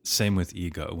 Same with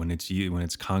ego, when it's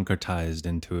concretized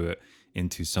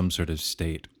into some sort of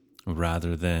state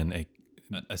rather than a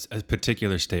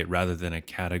particular state, rather than a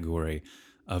category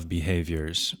of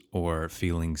behaviors or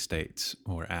feeling states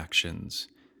or actions.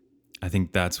 I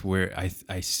think that's where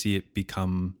I see it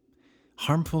become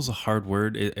harmful. Is a hard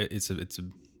word. It's a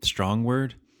strong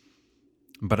word,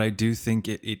 but I do think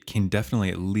it can definitely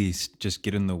at least just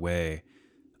get in the way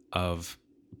of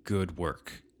good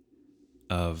work,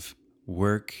 of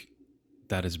work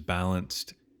that is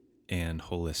balanced and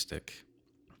holistic.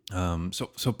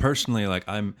 So personally, like,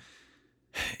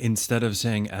 instead of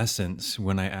saying essence,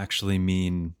 when I actually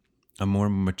mean a more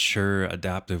mature,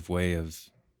 adaptive way of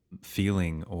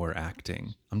feeling or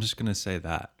acting, I'm just gonna say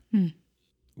that.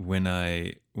 When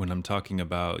I'm talking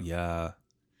about,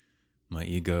 my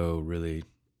ego really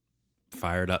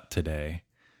fired up today,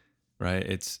 right?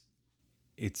 It's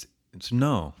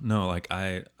no, like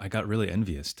I got really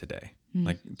envious today.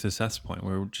 Like, to Seth's point,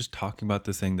 we're just talking about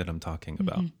the thing that I'm talking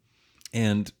about.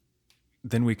 And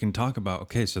then we can talk about,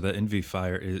 okay, so that envy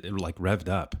fire is like revved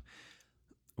up.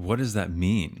 What does that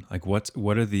mean? Like, what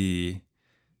are the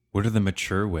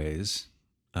mature ways?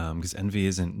 Because envy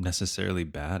isn't necessarily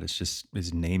bad.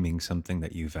 It's naming something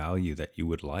that you value, that you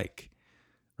would like,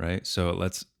 right? So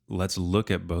let's look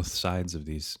at both sides of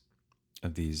these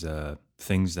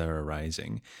things that are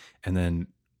arising, and then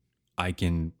I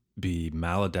can be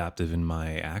maladaptive in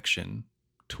my action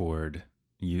toward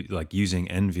you, like using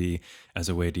envy as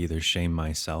a way to either shame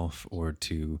myself or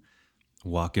to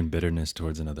walk in bitterness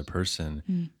towards another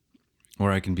person,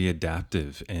 or I can be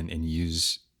adaptive and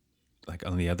use, like,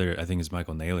 on the other, I think it's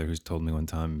Michael Naylor who's told me one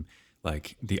time,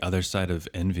 like, the other side of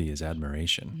envy is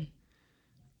admiration.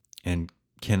 And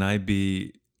can I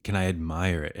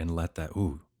admire it and let that,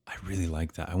 ooh, I really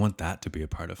like that, I want that to be a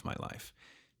part of my life,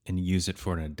 and use it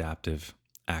for an adaptive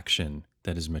action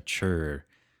that is mature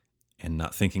and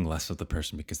not thinking less of the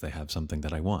person because they have something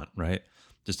that I want, right?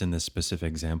 Just in this specific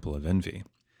example of envy.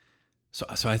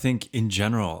 So I think in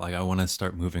general, like I want to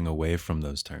start moving away from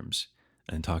those terms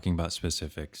and talking about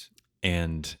specifics.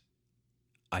 And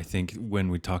I think when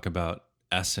we talk about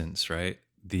essence, right?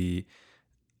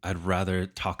 I'd rather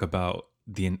talk about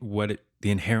the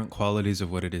inherent qualities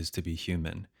of what it is to be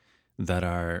human, that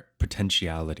are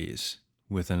potentialities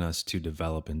within us to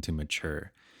develop and to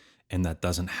mature. And that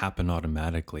doesn't happen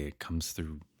automatically. It comes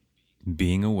through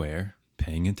being aware,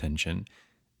 paying attention,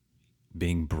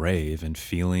 being brave and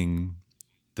feeling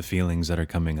the feelings that are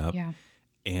coming up,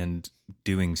 and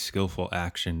doing skillful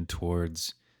action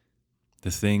towards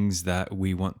the things that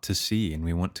we want to see and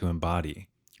we want to embody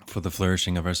for the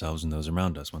flourishing of ourselves and those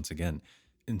around us. Once again,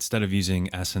 instead of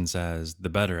using essence as the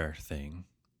better thing,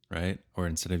 right? Or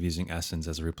instead of using essence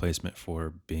as a replacement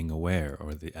for being aware,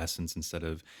 or the essence instead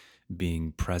of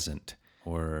being present,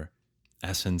 or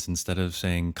essence instead of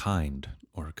saying kind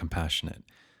or compassionate.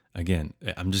 Again,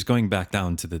 I'm just going back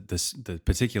down to the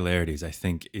particularities, I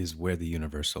think, is where the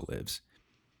universal lives.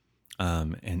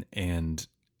 And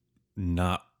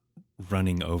not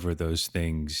running over those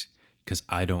things because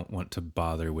I don't want to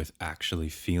bother with actually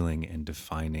feeling and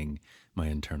defining my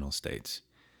internal states.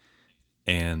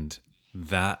 And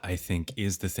that, I think,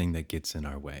 is the thing that gets in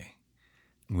our way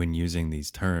when using these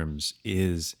terms,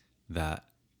 is that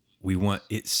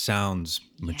it sounds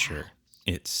mature.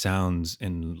 It sounds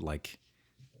like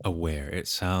aware. It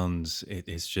sounds,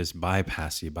 it's just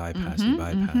bypassy.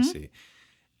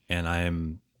 And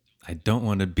I don't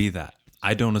want to be that.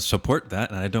 I don't support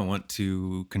that, and I don't want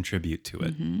to contribute to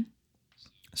it.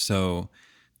 So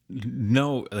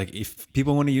no, like if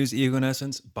people want to use ego and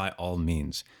essence, by all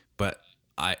means. But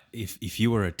if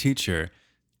you are a teacher,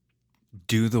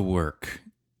 do the work,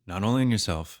 not only in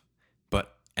yourself,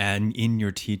 but and in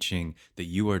your teaching, that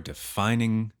you are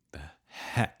defining the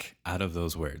heck out of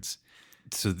those words.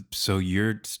 So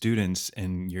your students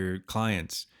and your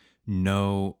clients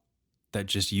know that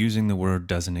just using the word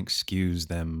doesn't excuse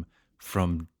them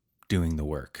from doing the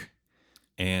work.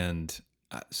 And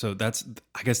so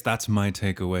I guess that's my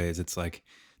takeaway, is it's like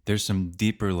there's some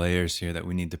deeper layers here that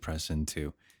we need to press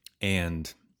into.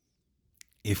 And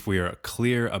if we are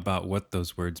clear about what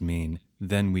those words mean,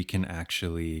 then we can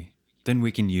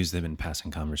use them in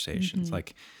passing conversations.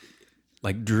 Like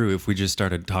Drew, if we just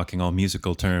started talking all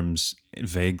musical terms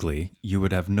vaguely, you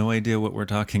would have no idea what we're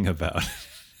talking about.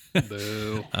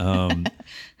 Boo.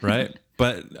 Right?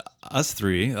 But us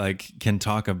three can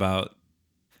talk about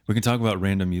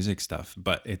random music stuff,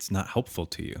 but it's not helpful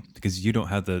to you because you don't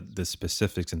have the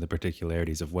specifics and the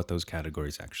particularities of what those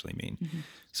categories actually mean.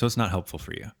 So it's not helpful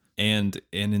for you. And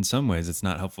in some ways, it's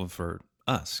not helpful for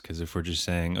us, because if we're just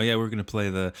saying, oh yeah, we're going to play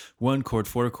the 1 chord,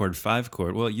 4 chord, 5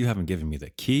 chord, well, you haven't given me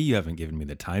the key, you haven't given me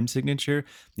the time signature,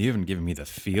 you haven't given me the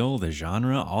feel, the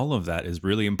genre. All of that is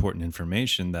really important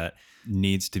information that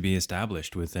needs to be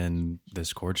established within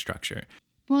this chord structure.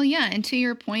 Well, yeah, and to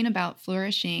your point about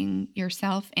flourishing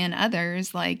yourself and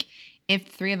others, like if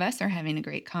 3 of us are having a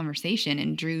great conversation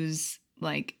and Drew's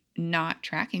not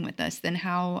tracking with us, then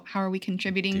how are we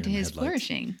contributing to his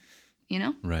flourishing?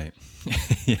 Right.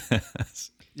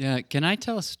 Yes. Yeah. Can I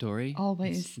tell a story?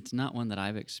 Always. It's not one that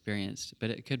I've experienced, but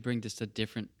it could bring just a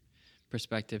different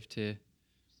perspective to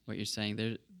what you're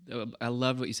saying. I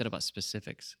love what you said about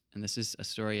specifics, and this is a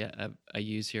story I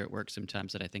use here at work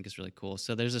sometimes that I think is really cool.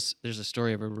 So there's a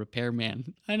story of a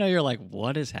repairman. I know you're like,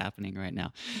 what is happening right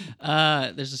now?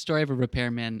 There's a story of a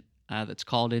repairman that's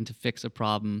called in to fix a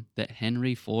problem that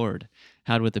Henry Ford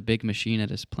had with a big machine at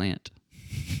his plant.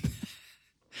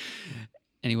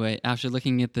 Anyway, after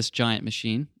looking at this giant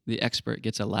machine, the expert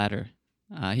gets a ladder.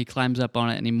 He climbs up on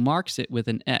it and he marks it with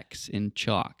an X in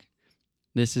chalk.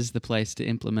 This is the place to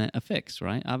implement a fix,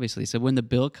 right? Obviously. So when the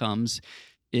bill comes,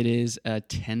 it is a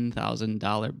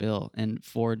 $10,000 bill. And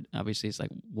Ford obviously is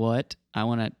like, what?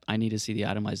 I need to see the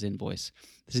itemized invoice.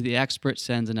 This is the expert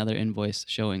sends another invoice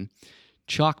showing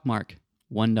chalk mark,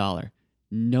 $1.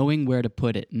 Knowing where to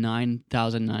put it,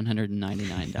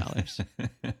 $9,999.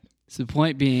 So the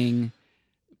point being,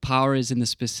 power is in the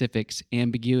specifics.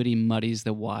 Ambiguity muddies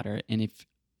the water. And if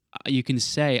you can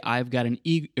say, I've got an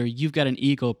ego, or you've got an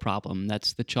ego problem,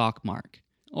 that's the chalk mark.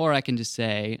 Or I can just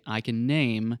say,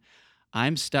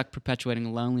 I'm stuck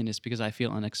perpetuating loneliness because I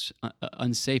feel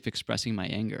unsafe expressing my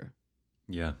anger.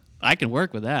 Yeah. I can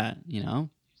work with that, You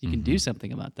can do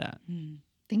something about that.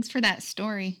 Thanks for that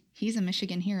story. He's a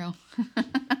Michigan hero.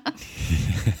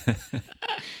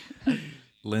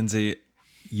 Lindsay,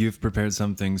 you've prepared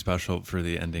something special for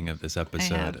the ending of this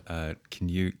episode. Can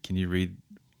you read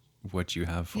what you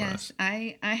have for us?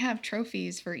 Yes, I have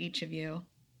trophies for each of you.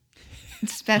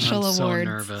 Special I'm awards. so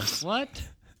nervous. What?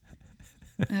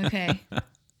 Okay.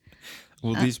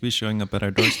 Will these be showing up at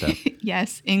our doorstep?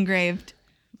 Yes, engraved.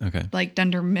 Okay. Like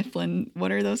Dunder Mifflin.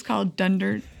 What are those called?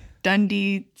 Dundee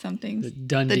something. The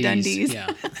Dundies. The Dundies.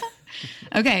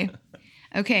 Yeah.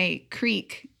 Okay,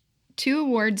 Creek. 2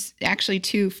 awards, actually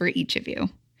 2 for each of you.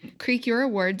 Creek, your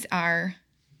awards are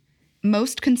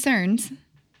most concerns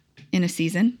in a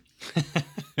season.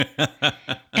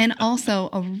 And also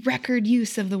a record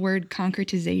use of the word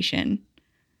concretization,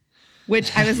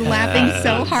 which I was laughing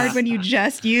so hard when you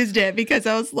just used it because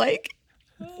I was like,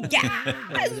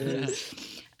 yes.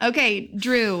 Okay,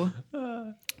 Drew,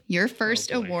 your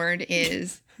first award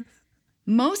is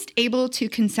most able to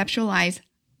conceptualize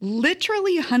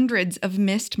literally hundreds of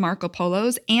missed Marco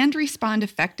Polos and respond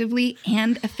effectively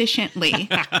and efficiently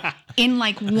in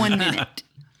like 1 minute.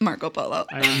 Marco Polo.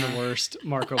 I am the worst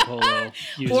Marco Polo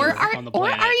user Or on the or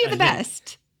planet. are you the I think.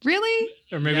 best? Really?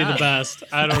 Or maybe the best.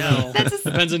 I don't know.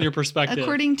 Depends on your perspective.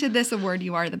 According to this award,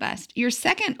 you are the best. Your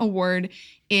second award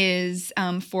is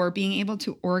for being able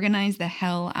to organize the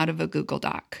hell out of a Google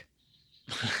Doc.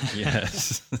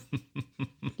 Yes.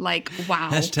 Like, wow.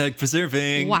 Hashtag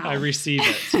preserving. Wow. I receive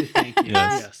it. So thank you.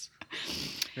 Yes.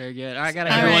 Yes. Very good. I gotta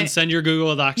All go. Everyone right. send your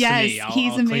Google Docs to Yes, me. I'll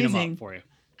he's clean them amazing. up for you.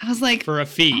 I was like, For a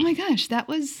fee. oh my gosh, that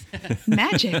was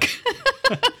magic.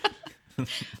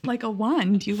 Like a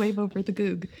wand you wave over the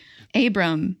goog.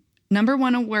 Abram, number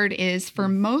 1 award is for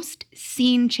most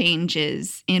scene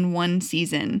changes in 1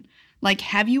 season. Like,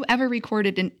 have you ever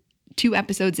recorded 2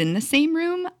 episodes in the same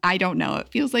room? I don't know. It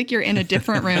feels like you're in a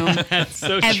different room That's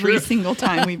so every true. single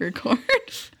time we record.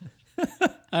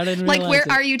 I didn't Like, realize where it.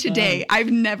 are you today?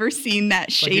 I've never seen that Like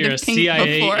shade you're a of pink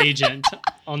CIA before. agent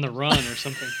on the run or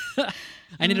something.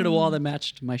 I needed a wall that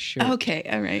matched my shirt. Okay,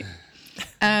 all right.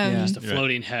 Yeah. Just a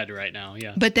floating head right now.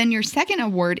 Yeah. But then your second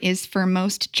award is for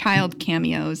most child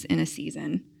cameos in a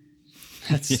season.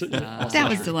 That's That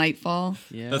was delightful.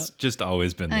 Yeah. That's just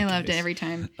always been the I loved it case. every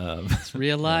time. It's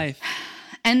real life.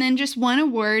 And then just 1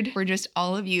 award for just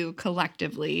all of you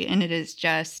collectively, and it is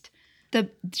just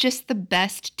the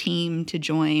best team to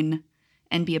join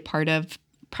and be a part of.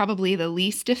 Probably the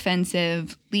least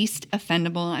offensive, least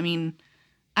offendable. I mean,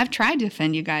 I've tried to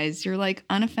offend you guys. You're like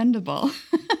unoffendable.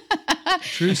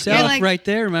 True self like- right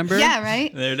there, remember? Yeah,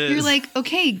 right? There it You're is. like,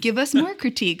 okay, give us more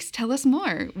critiques. Tell us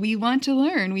more. We want to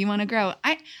learn. We want to grow.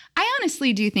 I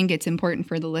honestly do think it's important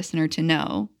for the listener to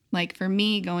know. Like for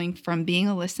me, going from being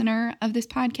a listener of this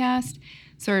podcast,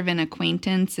 sort of an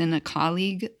acquaintance and a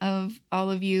colleague of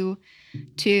all of you,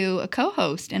 to a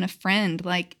co-host and a friend,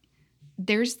 like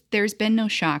there's been no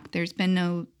shock. There's been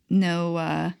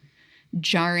no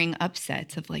jarring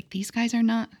upsets of like, these guys are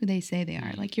not who they say they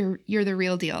are. Like you're the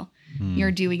real deal.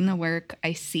 You're doing the work.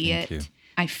 I see Thank it. you.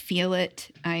 I feel it.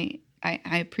 I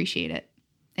appreciate it.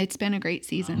 It's been a great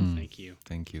season. Thank you.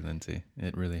 Thank you, Lindsay.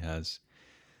 It really has.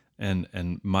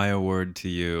 And my award to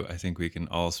you, I think we can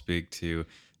all speak to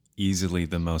easily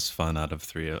the most fun out of the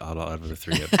 3 of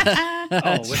us.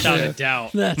 Oh, without a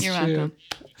doubt. That's You're true. welcome.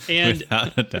 And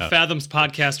Without a doubt. Fathoms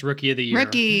Podcast Rookie of the Year.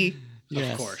 Rookie.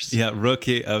 Yes. Of course. Yeah,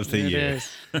 rookie of the There it year.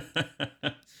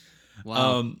 is.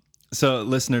 Wow. So,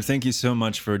 listener, thank you so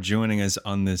much for joining us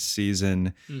on this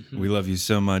season. We love you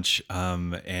so much,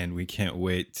 and we can't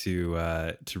wait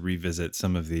to revisit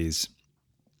some of these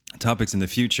topics in the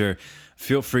future.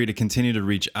 Feel free to continue to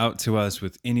reach out to us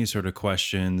with any sort of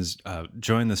questions.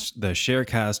 Join the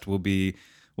Sharecast. We'll be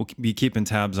keeping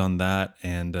tabs on that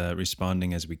and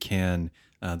responding as we can.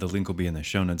 The link will be in the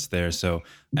show notes there. So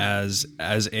as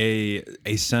a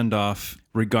send off,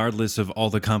 regardless of all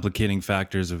the complicating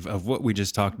factors of what we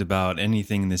just talked about,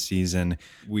 anything in this season,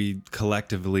 we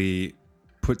collectively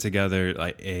put together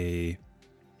like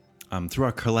through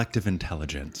our collective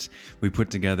intelligence, we put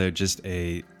together just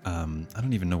I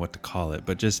don't even know what to call it,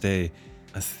 but just a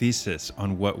thesis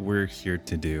on what we're here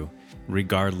to do,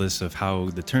 regardless of how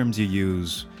the terms you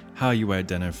use, how you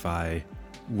identify,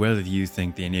 whether you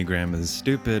think the Enneagram is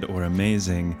stupid or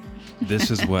amazing. This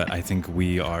is what I think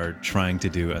we are trying to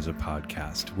do as a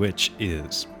podcast, which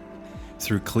is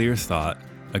through clear thought,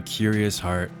 a curious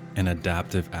heart, and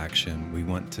adaptive action, we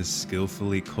want to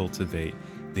skillfully cultivate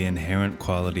the inherent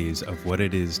qualities of what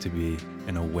it is to be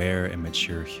an aware and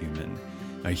mature human,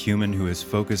 a human who is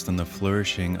focused on the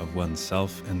flourishing of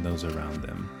oneself and those around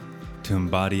them, to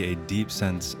embody a deep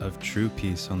sense of true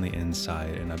peace on the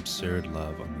inside and absurd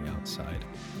love on the outside,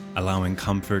 allowing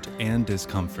comfort and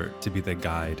discomfort to be the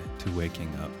guide to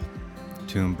waking up,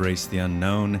 to embrace the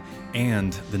unknown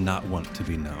and the not want to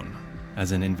be known,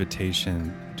 as an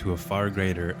invitation to a far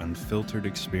greater unfiltered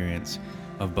experience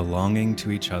of belonging to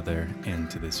each other and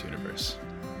to this universe.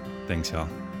 Thanks, y'all.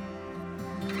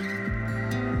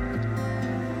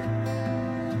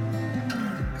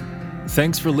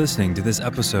 Thanks for listening to this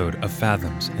episode of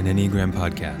Fathoms, an Enneagram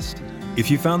podcast. If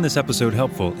you found this episode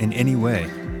helpful in any way,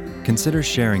 consider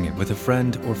sharing it with a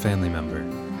friend or family member.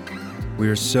 We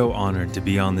are so honored to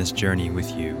be on this journey with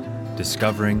you,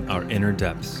 discovering our inner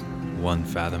depths, one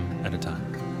fathom at a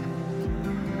time.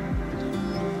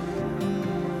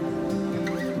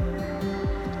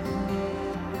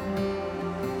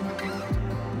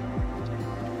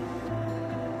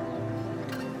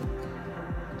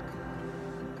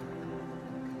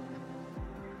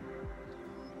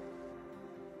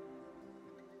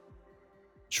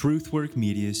 Truthwork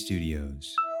Media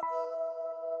Studios.